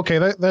 well, okay,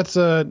 that's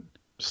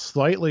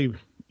slightly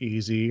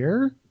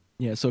easier.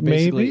 Yeah. So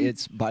basically,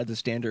 it's by the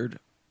standard,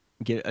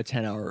 get a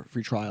 10-hour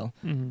free trial,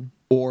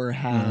 or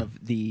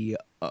have the.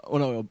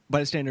 By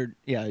the standard.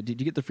 Yeah. Did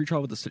you get the free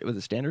trial with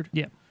the standard?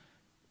 Yeah.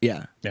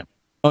 Yeah. Yeah.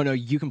 Oh no,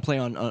 you can play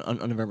on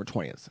November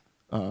 20th,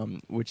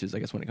 which is I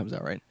guess when it comes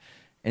out, right?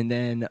 And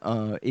then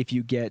if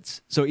you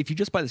just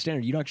buy the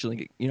standard, you don't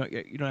actually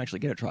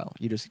get a trial.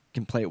 You just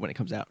can play it when it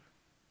comes out.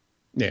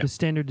 Yeah. The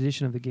standard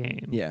edition of the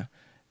game. Yeah.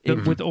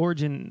 With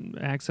Origin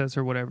access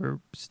or whatever,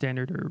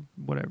 standard or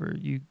whatever,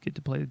 you get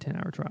to play the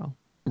 10-hour trial.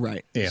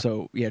 Right. Yeah.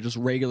 So yeah, just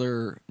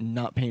regular,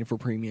 not paying for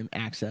premium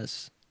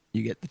access,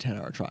 you get the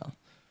 10-hour trial.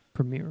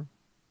 Premier.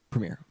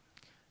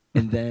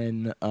 And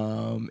then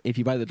if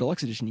you buy the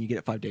deluxe edition, you get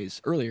it 5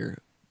 days earlier,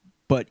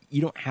 but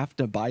you don't have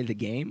to buy the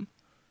game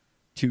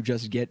to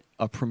just get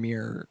a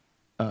premiere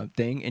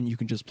thing, and you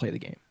can just play the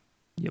game.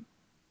 Yep.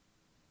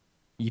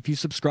 If you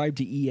subscribe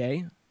to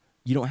EA,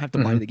 you don't have to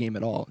buy the game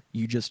at all.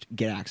 You just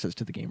get access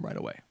to the game right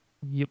away.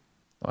 Yep.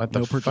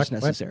 No purchase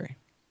necessary.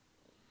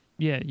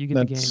 Yeah, you get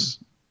the game.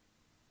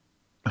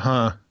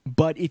 Huh.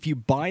 But if you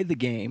buy the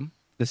game,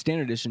 the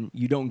standard edition,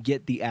 you don't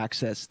get the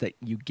access that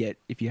you get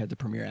if you had the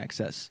premiere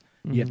access.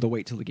 You have to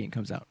wait till the game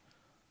comes out.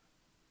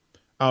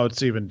 Oh,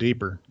 it's even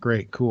deeper.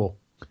 Great, cool.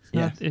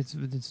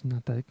 It's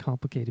not that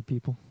complicated,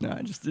 people. No,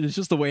 it's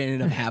just the way it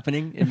ended up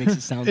happening. It makes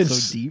it sound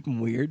so deep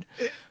and weird.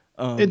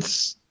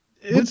 It's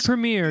with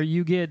Premiere,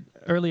 you get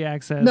early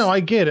access. No, I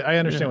get it. I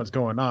understand what's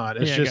going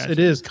on. It's just it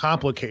is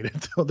complicated.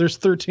 There's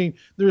 13.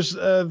 There's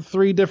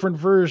 3 different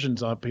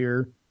versions up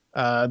here.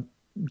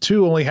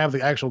 2 only have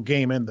the actual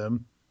game in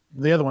them.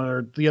 The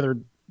other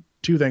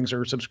 2 things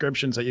are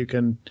subscriptions that you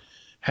can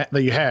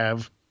that you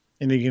have,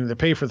 and you can either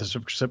pay for the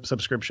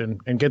subscription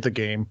and get the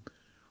game,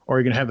 or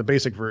you can have the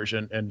basic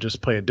version and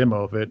just play a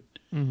demo of it.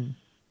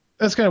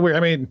 That's kind of weird.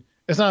 I mean,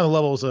 it's not on the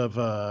levels of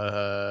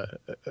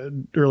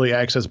early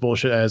access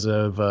bullshit as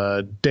of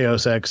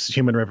Deus Ex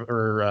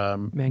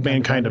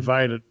Mankind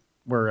Divided,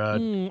 where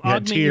you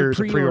had tiers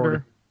of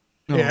pre-order.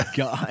 Oh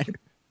God.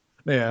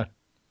 Yeah.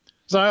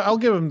 So I'll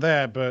give him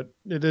that, but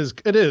it's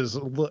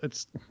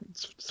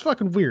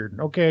fucking weird.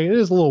 Okay, it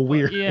is a little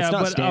weird. Yeah, it's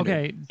not but standard.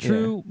 Okay,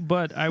 true. Yeah.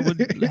 But I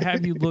would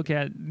have you look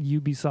at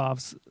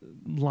Ubisoft's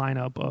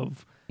lineup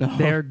of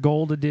their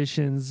gold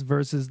editions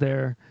versus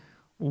their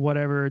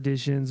whatever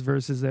editions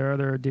versus their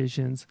other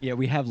editions. Yeah,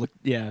 we have looked.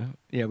 Yeah,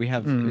 we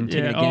have.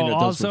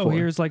 Also,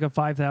 here's like a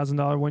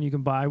 $5,000 one you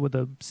can buy with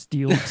a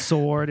steel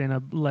sword and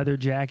a leather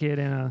jacket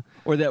and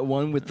or that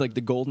one with like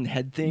the golden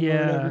head thing. Yeah,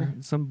 or whatever.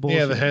 some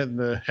bullshit. Yeah,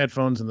 the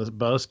headphones and the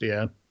bust.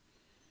 Yeah.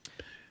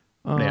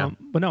 But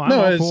no,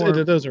 I'm all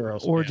for those are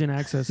also Origin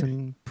access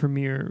and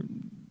Premiere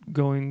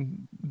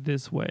going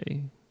this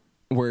way.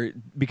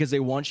 Because they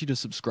want you to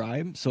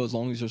subscribe, so as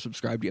long as you're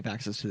subscribed, you have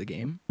access to the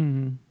game,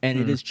 and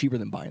it is cheaper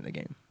than buying the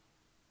game.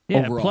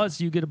 Yeah, overall. Plus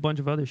you get a bunch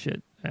of other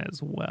shit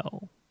as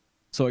well.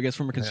 So I guess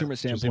from a consumer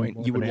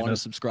standpoint, you would want to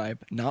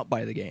subscribe, not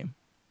buy the game,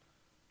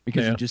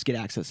 because you just get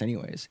access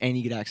anyways, and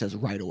you get access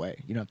right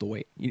away. You don't have to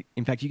wait.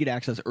 In fact, you get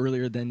access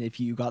earlier than if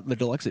you got the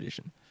deluxe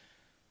edition.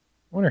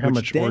 I wonder how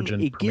much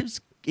Origin it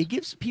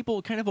gives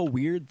people kind of a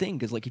weird thing,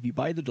 because like if you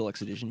buy the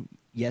deluxe edition,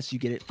 yes, you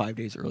get it 5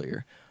 days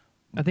earlier.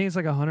 I think it's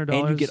like $100,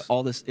 and you get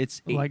all this.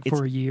 It's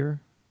for a year.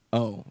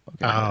 Oh,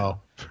 okay. Oh,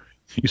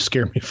 you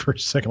scared me for a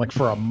second. Like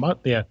for a month,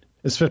 yeah,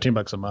 it's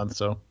 $15 a month.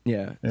 So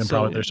yeah, and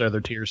probably there's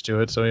other tiers to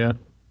it. So yeah,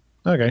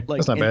 okay,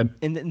 that's not bad.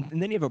 And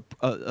then you have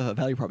a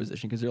value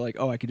proposition, because they're like,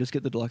 oh, I could just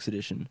get the deluxe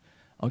edition.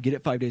 I'll get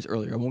it 5 days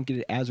earlier. I won't get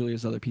it as early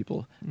as other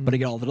people, but I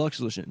get all the deluxe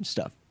edition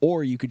stuff.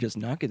 Or you could just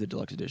not get the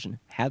deluxe edition,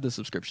 have the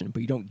subscription,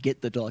 but you don't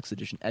get the deluxe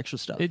edition extra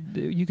stuff.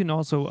 You can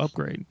also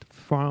upgrade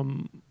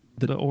from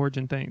the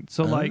Origin thing.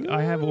 So like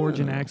I have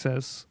Origin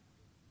Access,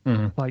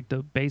 like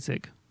the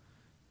basic,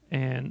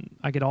 and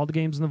I get all the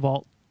games in the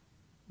vault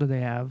that they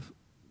have.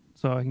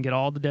 So I can get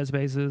all the Dead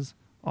Spaces,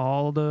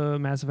 all the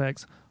Mass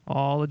Effects,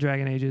 all the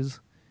Dragon Ages,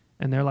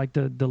 and they're like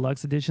the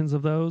deluxe editions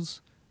of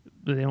those.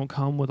 They don't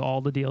come with all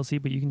the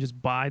DLC, but you can just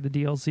buy the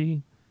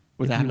DLC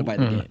without having to buy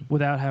the game.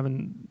 Without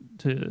having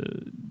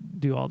to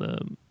do all the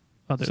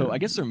other. So I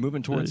guess they're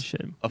moving towards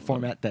shit. a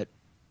format that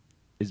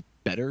is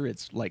better.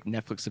 It's like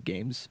Netflix of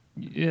games.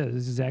 Yeah, this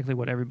is exactly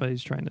what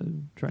everybody's trying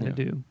to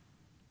do.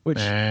 Which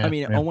I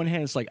mean, on one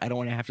hand, it's like I don't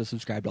want to have to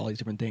subscribe to all these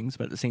different things,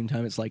 but at the same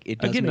time, it's like it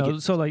does make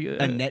it so like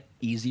a net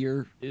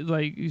easier.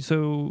 Like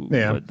so,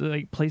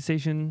 like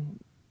PlayStation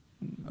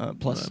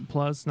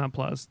Plus, not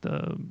Plus,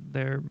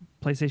 their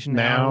PlayStation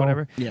Now? or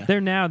whatever. Yeah. They're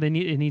now it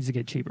needs to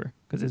get cheaper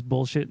because it's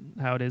bullshit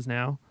how it is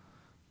now.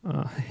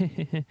 But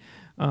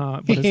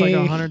it's like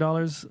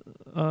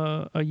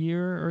 $100 a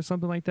year or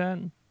something like that.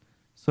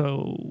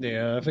 So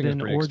yeah, I think then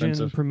it's pretty Origin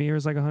expensive. Premier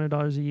is like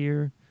 $100 a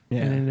year,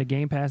 Yeah. and then the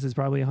Game Pass is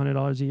probably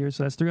 $100 a year.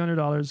 So that's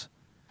 $300.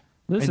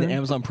 Listen, and then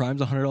Amazon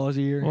Prime's $100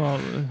 a year. well,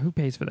 who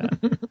pays for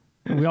that?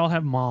 We all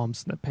have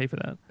moms that pay for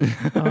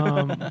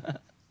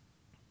that.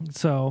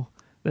 So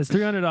that's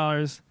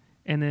 $300,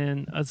 and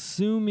then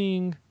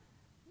assuming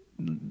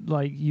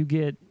like you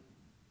get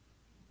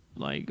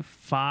like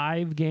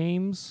 5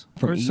 games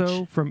From or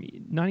so each? from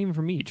not even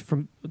from each,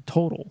 from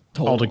total.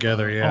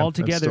 Altogether, yeah.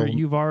 Altogether, That's still-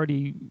 you've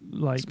already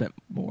like Spent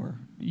more.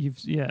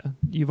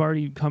 you've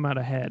already come out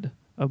ahead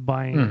of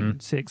buying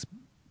 6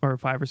 or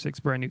 5 or 6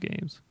 brand new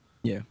games,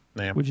 Yeah.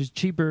 yeah. which is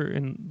cheaper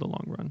in the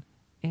long run,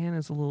 and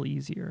it's a little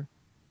easier.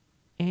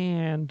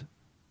 And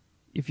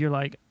if you're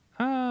like,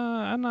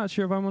 I'm not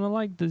sure if I'm going to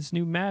like this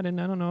new Madden.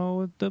 I don't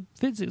know if the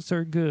physics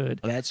are good.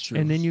 Well, that's true.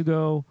 And then you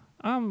go,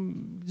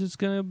 I'm just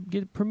going to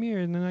get Premiere,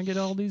 and then I get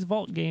all these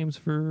Vault games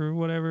for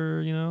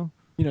whatever, you know.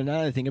 You know, now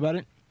that I think about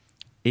it,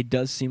 it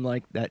does seem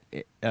like that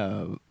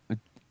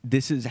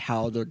this is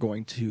how they're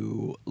going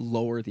to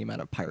lower the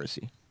amount of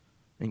piracy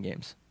in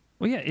games.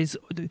 Well, yeah, it's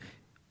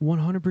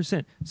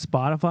 100%.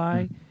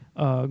 Spotify,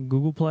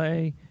 Google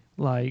Play,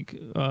 like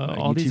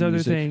all these YouTube other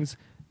Music. things.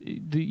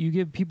 You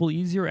give people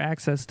easier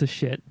access to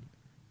shit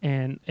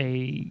and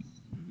a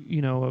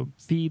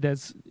fee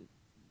that's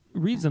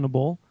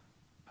reasonable.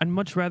 I'd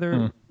much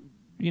rather,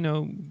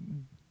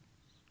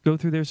 go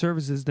through their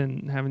services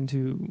than having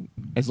to,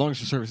 As long as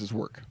the services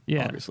work,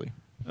 Yeah. obviously.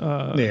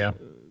 Yeah.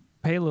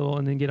 pay a little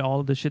and then get all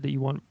of the shit that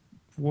you want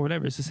for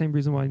whatever. It's the same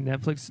reason why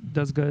Netflix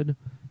does good.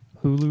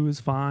 Hulu is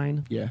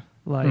fine. Yeah.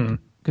 Like,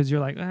 because you're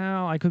like,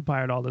 well, I could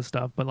pirate all this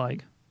stuff, but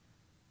like,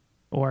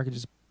 or I could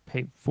just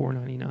pay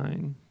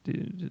 $4.99.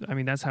 Dude, I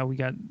mean, that's how we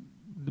got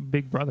the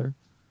Big Brother.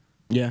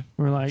 Yeah.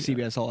 We're like,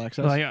 CBS All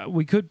Access. like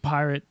we could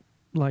pirate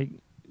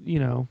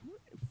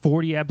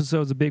 40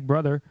 episodes of Big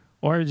Brother,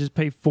 or just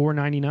pay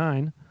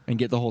 $4.99 and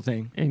get the whole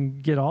thing.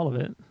 and get all of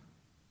it.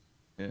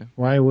 Yeah.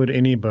 Why would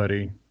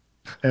anybody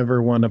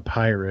ever want to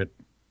pirate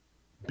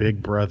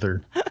Big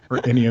Brother or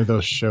any of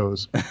those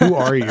shows? Who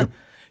are you?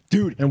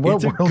 Dude, And what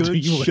it's a world do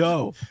good you live?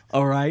 show.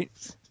 All right.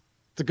 It's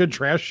a good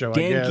trash show, I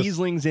Dan guess.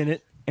 Giesling's in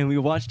it, and we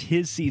watched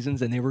his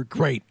seasons, and they were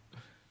great.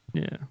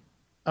 Yeah.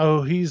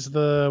 Oh, he's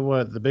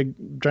the big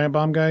giant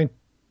bomb guy?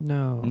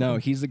 No,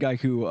 he's the guy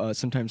who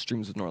sometimes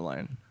streams with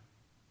Norlion.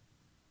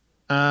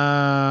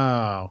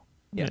 Oh.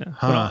 Yeah.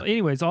 Huh. But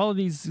anyways, all of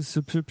these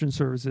subscription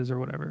services or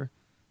whatever,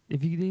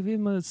 if you give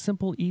them a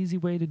simple, easy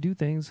way to do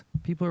things,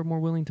 people are more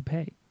willing to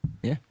pay.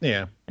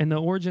 Yeah. And the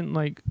Origin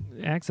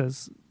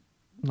access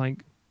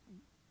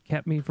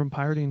kept me from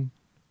pirating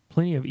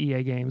plenty of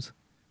EA games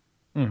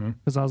Mm-hmm.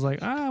 because I was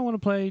like, I want to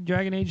play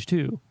Dragon Age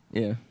 2.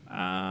 Yeah.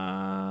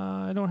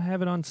 I don't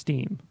have it on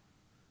Steam.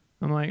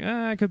 I'm like,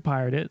 I could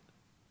pirate it,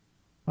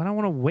 but I don't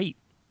want to wait.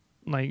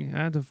 Like, I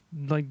have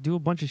to do a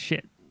bunch of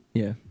shit,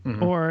 Yeah.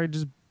 Mhm. or I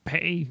just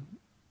pay,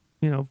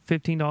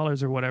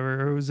 $15 or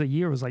whatever. Or it was a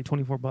year. It was like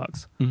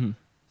 $24. Mm-hmm.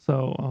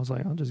 So I was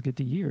like, I'll just get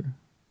the year,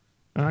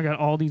 and I got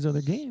all these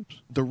other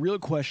games. The real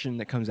question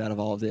that comes out of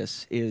all of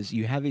this is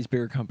you have these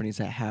bigger companies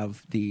that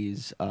have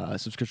these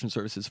subscription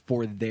services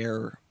for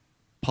their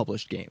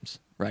published games,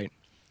 right?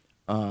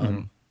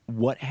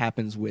 What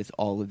happens with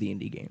all of the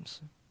indie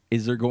games?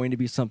 Is there going to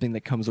be something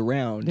that comes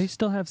around? They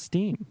still have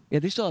Steam. Yeah,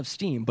 they still have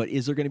Steam, but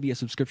is there going to be a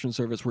subscription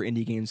service where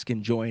indie games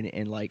can join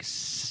and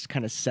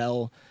kind of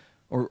sell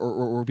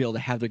or be able to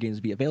have their games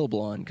be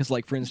available on? Because,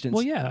 like, for instance,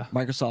 Well, yeah.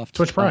 Microsoft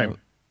Twitch Prime.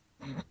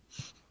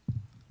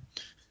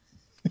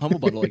 Humble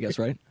Bundle, I guess,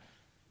 right?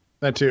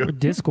 That too. Or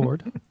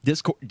Discord.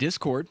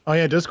 Discord. Oh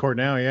yeah, Discord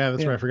now. Yeah,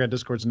 that's Yeah. right. I forgot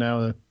Discord's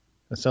now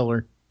a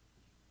seller.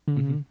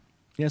 Mm-hmm.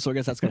 Yeah, so I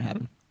guess that's going to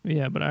happen.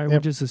 Yeah, but I Yep.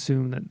 would just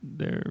assume that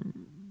they're,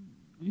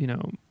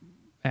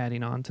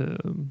 adding on to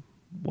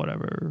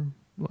whatever,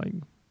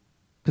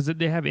 because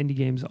they have indie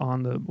games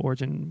on the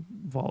Origin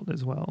Vault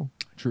as well.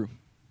 True.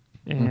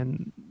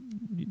 And,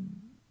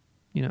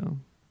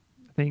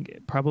 I think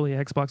probably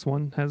Xbox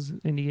One has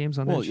indie games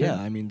on Well, that. yeah, shit.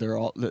 I mean, they're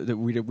all.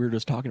 We were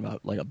just talking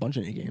about like a bunch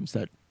of indie games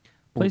that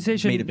were made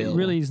PlayStation available.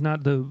 really is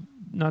not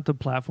the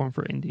platform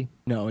for indie.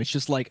 No, it's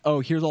just like, oh,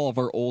 here's all of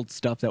our old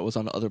stuff that was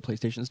on other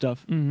PlayStation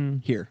stuff. Mm-hmm.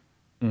 Here,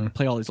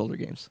 play all these older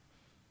games.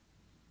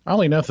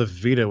 Oddly enough, the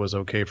Vita was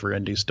okay for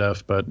indie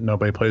stuff, but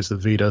nobody plays the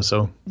Vita,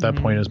 so that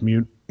point is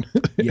mute.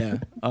 Yeah,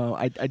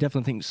 I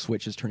definitely think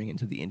Switch is turning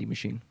into the indie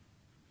machine.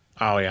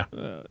 Oh, yeah.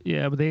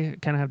 Yeah, but they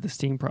kind of have the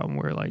Steam problem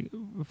where like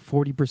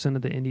 40%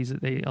 of the indies that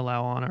they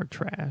allow on are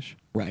trash.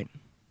 Right.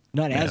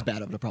 Not as Yeah.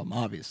 bad of a problem,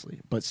 obviously,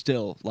 but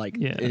still, like,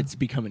 Yeah. it's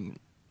becoming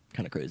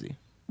kind of crazy.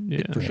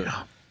 Yeah, For sure.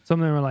 Some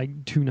of them are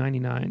like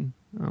 $2.99.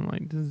 I'm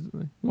like, this is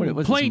like, What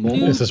was play this, mobile?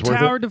 new Is this worth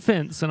tower it?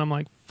 defense, and I'm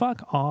like,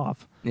 fuck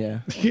off. Yeah.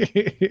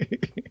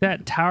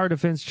 That tower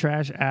defense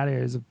trash out of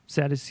here is a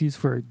sad excuse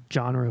for a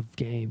genre of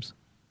games.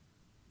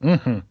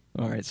 Mm-hmm.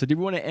 All right. So, do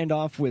we want to end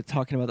off with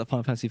talking about the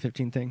Final Fantasy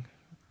 15 thing?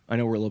 I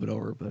know we're a little bit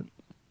over, but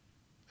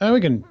We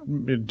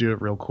can do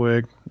it real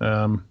quick.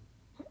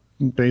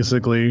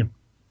 Basically,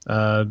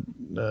 what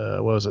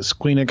was it?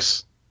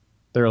 Squeenix.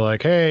 They're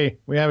like, hey,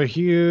 we have a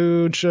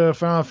huge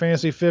Final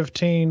Fantasy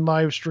 15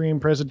 live stream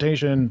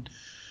presentation.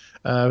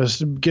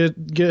 Let's get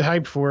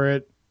hyped for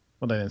it.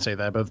 Well, they didn't say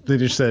that, but they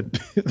just said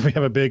we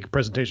have a big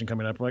presentation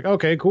coming up. We're like,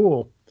 okay,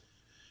 cool.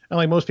 And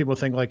like most people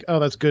think, like, oh,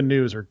 that's good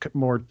news or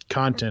more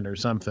content or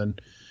something.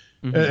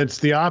 It's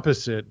the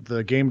opposite.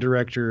 The game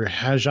director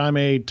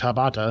Hajime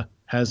Tabata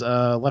has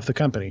left the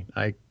company.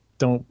 I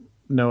don't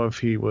know if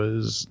he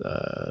was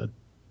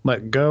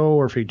let go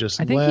or if he just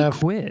I think left.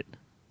 he quit.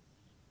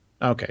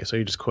 Okay, so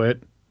he just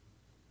quit.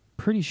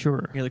 Pretty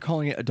sure. yeah, they're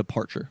calling it a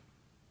departure.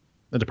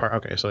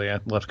 Okay, so yeah,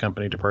 left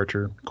company,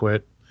 departure,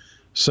 quit.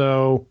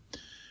 So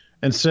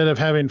instead of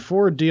having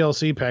 4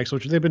 DLC packs,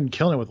 which they've been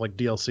killing it with like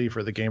DLC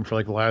for the game for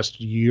like the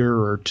last year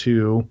or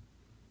two,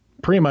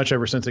 pretty much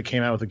ever since it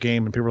came out with the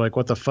game, and people were like,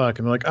 "What the fuck?"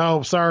 And they're like,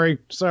 "Oh, sorry,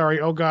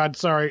 oh god,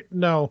 sorry,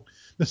 no,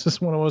 this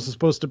is what I was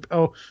supposed to.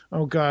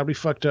 Oh god, we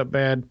fucked up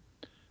bad."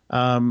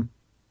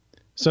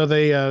 So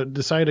they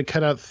decided to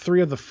cut out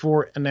 3 of the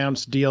 4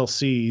 announced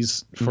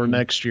DLCs for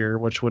next year,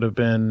 which would have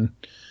been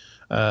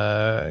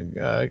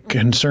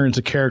concerns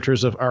the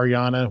characters of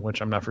Ariana,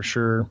 which I'm not for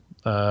sure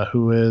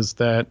who is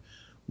that,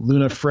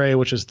 Luna Frey,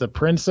 which is the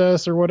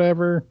princess or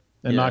whatever,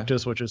 and Yeah.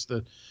 Noctis, which is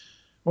the.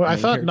 Well, I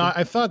Main thought character?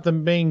 I thought the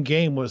main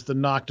game was the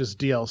Noctis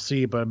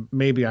DLC, but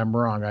maybe I'm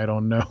wrong. I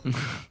don't know.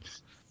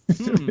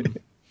 Maybe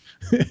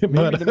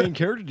but the main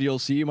character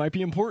DLC might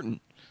be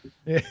important.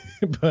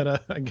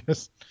 but I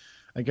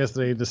guess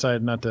they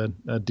decided not to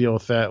deal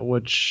with that.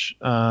 Which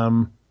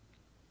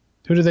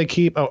who do they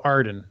keep? Oh,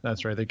 Arden.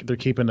 That's right. They're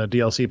keeping a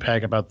DLC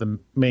pack about the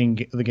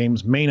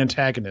game's main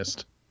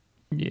antagonist.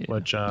 Yeah.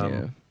 Which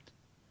Yeah.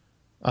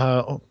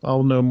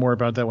 I'll know more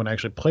about that when I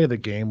actually play the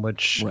game,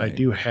 which I Right.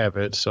 do have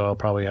it, so I'll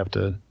probably have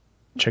to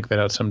check that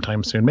out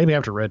sometime soon. Maybe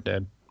after Red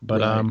Dead.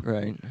 But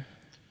right.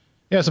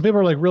 yeah, so people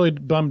are like really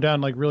bummed out,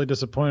 like really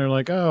disappointed,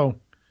 like, oh,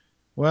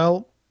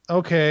 well,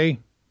 okay.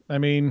 I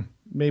mean,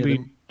 maybe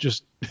Yeah,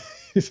 just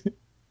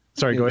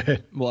sorry, go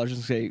ahead. Well, I was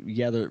just gonna say,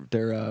 yeah,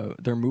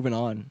 they're moving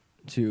on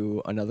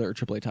to another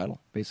AAA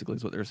title. Basically,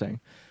 is what they're saying.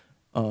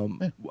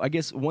 I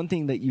guess one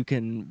thing that you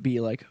can be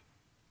like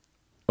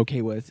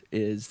okay with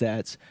is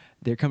that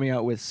they're coming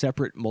out with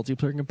separate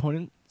multiplayer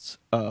components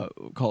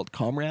called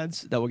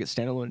Comrades that will get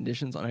standalone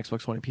editions on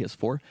Xbox One and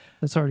PS4.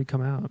 That's already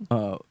come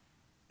out.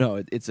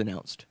 No, it's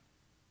announced.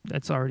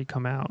 That's already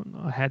come out.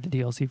 I had the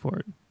DLC for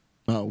it.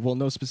 Well,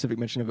 no specific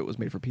mention of it was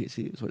made for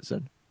PC, is what it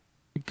said.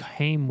 It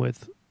came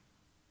with.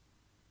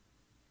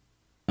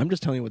 I'm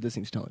just telling you what this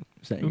thing's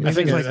saying. Maybe I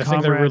think it's they're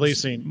Comrades,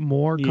 releasing-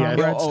 more yeah,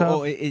 Comrade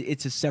stuff.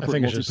 It's a separate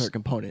think it's multiplayer just-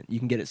 component. You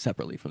can get it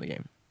separately from the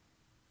game.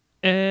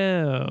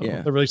 Oh,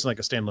 Yeah. They're releasing like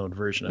a standalone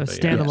version a of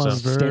it. standalone Yeah,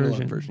 so- version.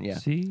 Standalone version, yeah.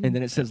 See? And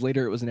then it says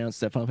later it was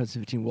announced that Final Fantasy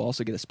 15 will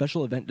also get a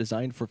special event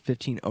designed for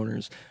 15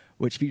 owners,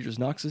 which features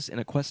Noxus in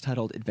a quest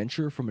titled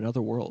Adventure from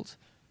Another World.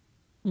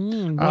 What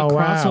Oh,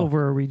 wow. crossover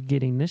are we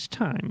getting this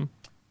time?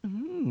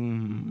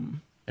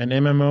 An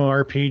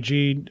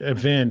MMORPG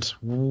event.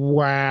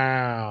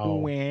 Wow.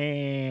 Wow.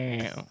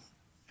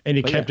 And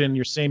you But kept yeah. it in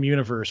your same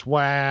universe.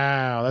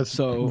 Wow. That's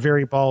So-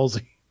 very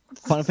ballsy.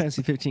 Final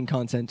Fantasy 15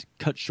 content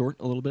cut short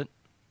a little bit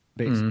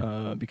based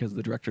Mm-hmm. because of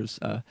the director's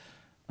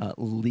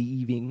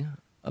leaving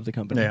of the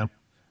company. Yeah.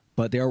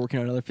 But they are working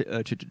on another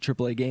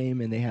AAA game,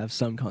 and they have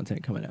some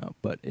content coming out.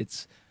 But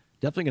it's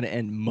definitely going to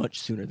end much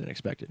sooner than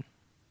expected.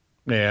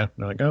 Yeah.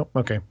 They're like, oh,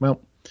 okay. Well,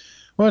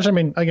 I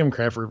mean, I give them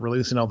credit for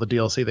releasing all the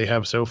DLC they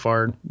have so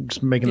far,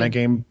 just making Yeah. that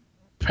game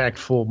packed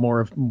full of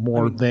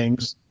more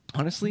things.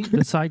 Honestly,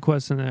 The side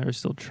quests in there are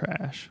still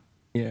trash.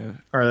 yeah,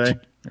 Are they?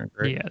 Oh,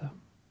 great. Yeah.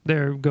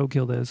 They're go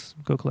kill this,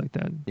 go collect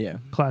that. yeah.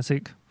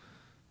 Classic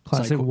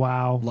Side qu-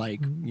 WoW.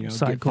 Like, side get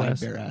 5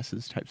 quest. bare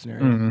asses type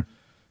scenario.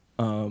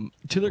 Mhm.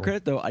 To their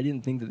credit, though, I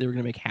didn't think that they were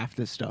going to make half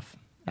this stuff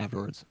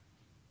afterwards.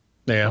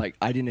 Yeah. Like,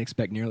 I didn't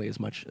expect nearly as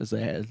much as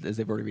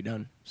they've already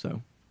done.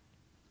 So,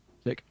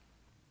 sick.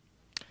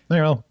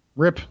 Well,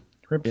 rip.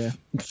 Yeah.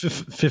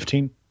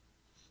 15.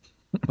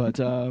 But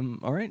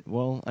all right.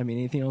 Well, I mean,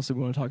 anything else that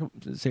we want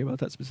to say about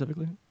that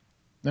specifically?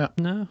 Yeah.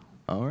 No.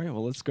 All right.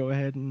 Well, let's go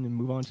ahead and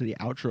move on to the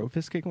outro.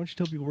 Fistcake, why don't you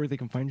tell people where they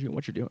can find you and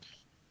what you're doing?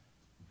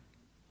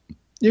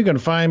 You can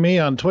find me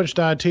on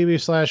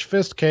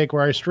twitch.tv/fistcake,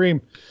 where I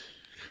stream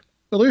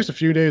at least a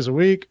few days a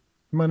week.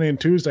 Monday and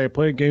Tuesday, I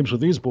play games with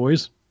these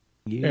boys.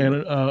 Yeah.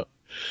 And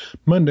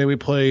Monday, we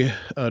play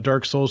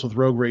Dark Souls with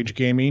Rogue Rage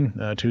Gaming.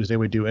 Tuesday,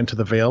 we do Into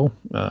the Veil.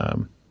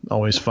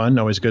 Always fun,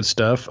 always good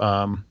stuff.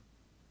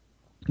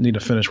 Need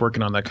to finish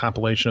working on that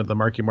compilation of the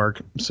Marky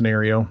Mark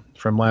scenario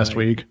from last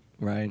week.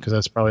 Right. Because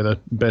that's probably the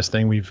best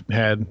thing we've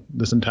had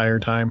this entire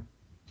time.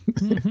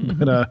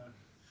 But,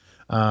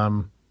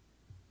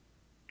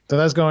 so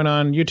that's going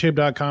on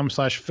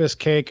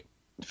youtube.com/fistcake.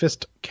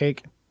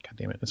 Fistcake. God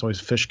damn it. It's always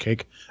fish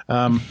cake.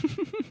 I'll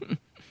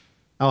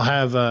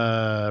have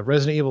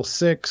Resident Evil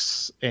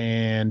 6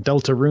 and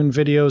Deltarune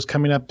videos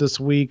coming up this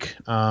week.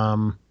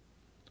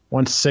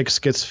 Once 6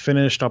 gets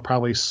finished, I'll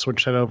probably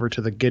switch that over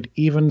to the Get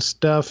Even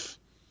stuff.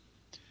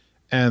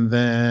 And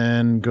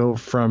then go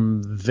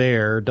from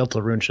there.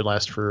 Deltarune should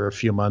last for a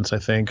few months, I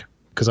think,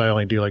 because I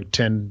only do like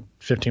 10,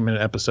 15-minute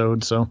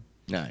episodes. So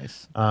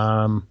Nice.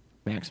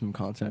 Maximum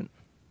content.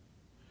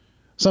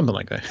 Something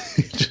like that.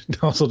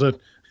 Also,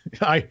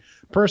 I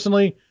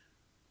personally,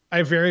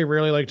 I very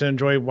rarely like to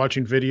enjoy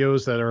watching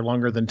videos that are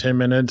longer than 10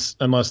 minutes,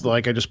 unless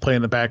like I just play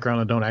in the background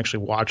and don't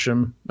actually watch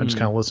them. I just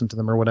kind of listen to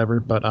them or whatever.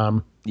 But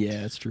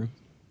yeah, that's true.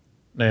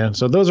 Yeah,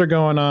 so those are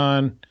going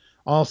on.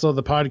 Also,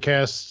 the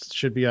podcast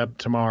should be up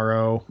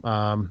tomorrow.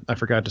 I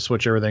forgot to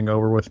switch everything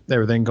over with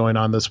everything going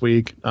on this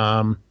week.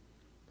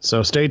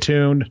 So stay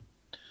tuned.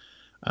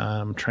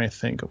 I'm trying to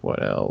think of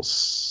what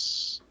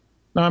else.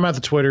 No, I'm at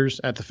the Twitters,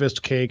 at the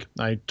Fistcake.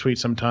 I tweet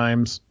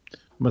sometimes.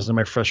 Most of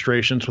my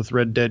frustrations with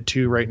Red Dead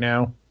 2 right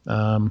now.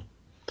 And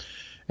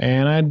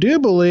I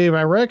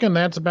reckon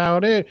that's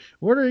about it.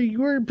 Where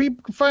do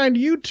people find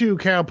you two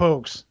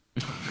cowpokes?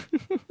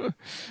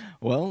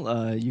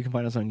 Well, you can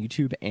find us on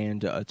YouTube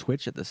and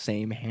Twitch at the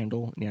same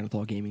handle,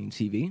 Neanderthal Gaming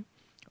TV.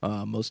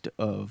 Most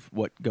of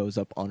what goes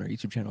up on our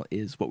YouTube channel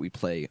is what we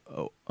play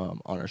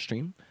on our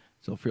stream.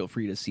 So feel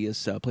free to see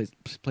us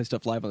play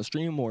stuff live on the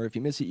stream, or if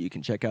you miss it, you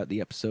can check out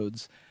the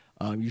episodes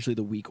usually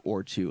the week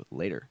or two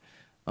later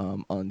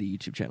on the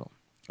YouTube channel.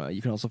 You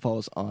can also follow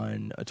us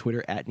on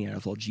Twitter at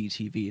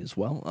NeanderthalGTV as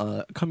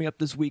well. Coming up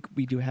this week,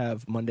 we do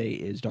have Monday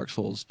is Dark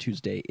Souls,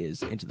 Tuesday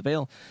is Into the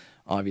Veil,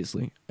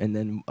 obviously, and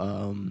then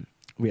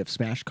we have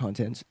Smash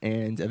content,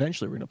 and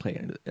eventually we're going to play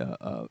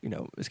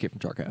Escape from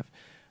Tarkov.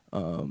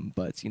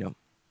 But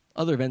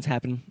other events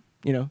happen.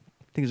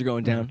 Things are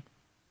going down.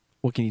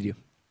 What can you do?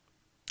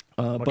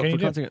 But for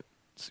content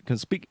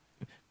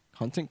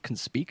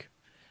conspicuous.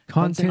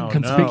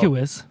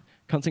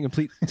 Content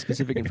complete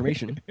specific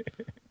information.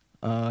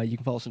 You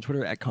can follow us on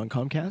Twitter at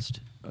ConComcast.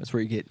 That's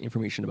where you get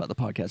information about the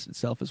podcast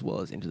itself as well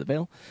as Into the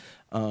Veil.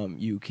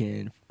 You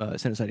can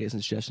send us ideas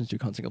and suggestions to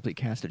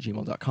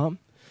contentcompletecast@gmail.com.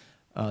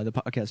 The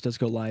podcast does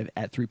go live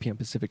at 3 p.m.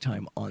 Pacific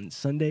time on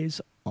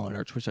Sundays on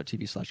our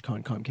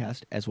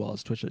twitch.tv/ConComcast as well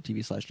as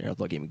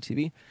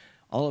twitch.tv/NeanderthalGamingTV.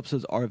 All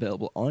episodes are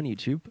available on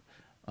YouTube.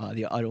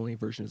 The audio-only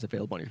version is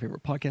available on your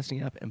favorite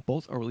podcasting app, and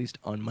both are released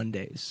on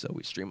Mondays. So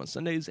we stream on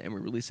Sundays, and we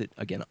release it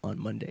again on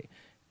Monday.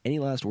 Any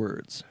last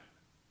words?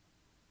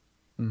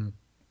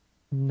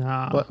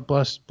 Nah.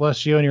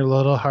 Bless you and your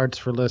little hearts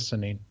for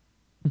listening.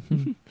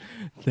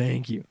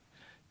 Thank you.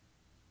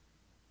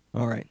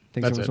 All right.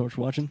 Thanks so much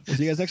for watching. We'll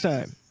see you guys next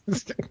time.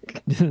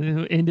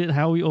 End it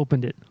how we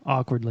opened it,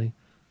 awkwardly.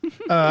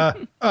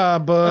 Bye.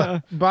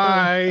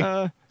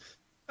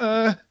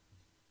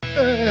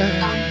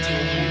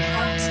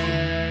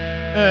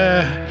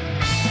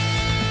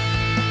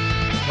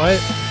 What?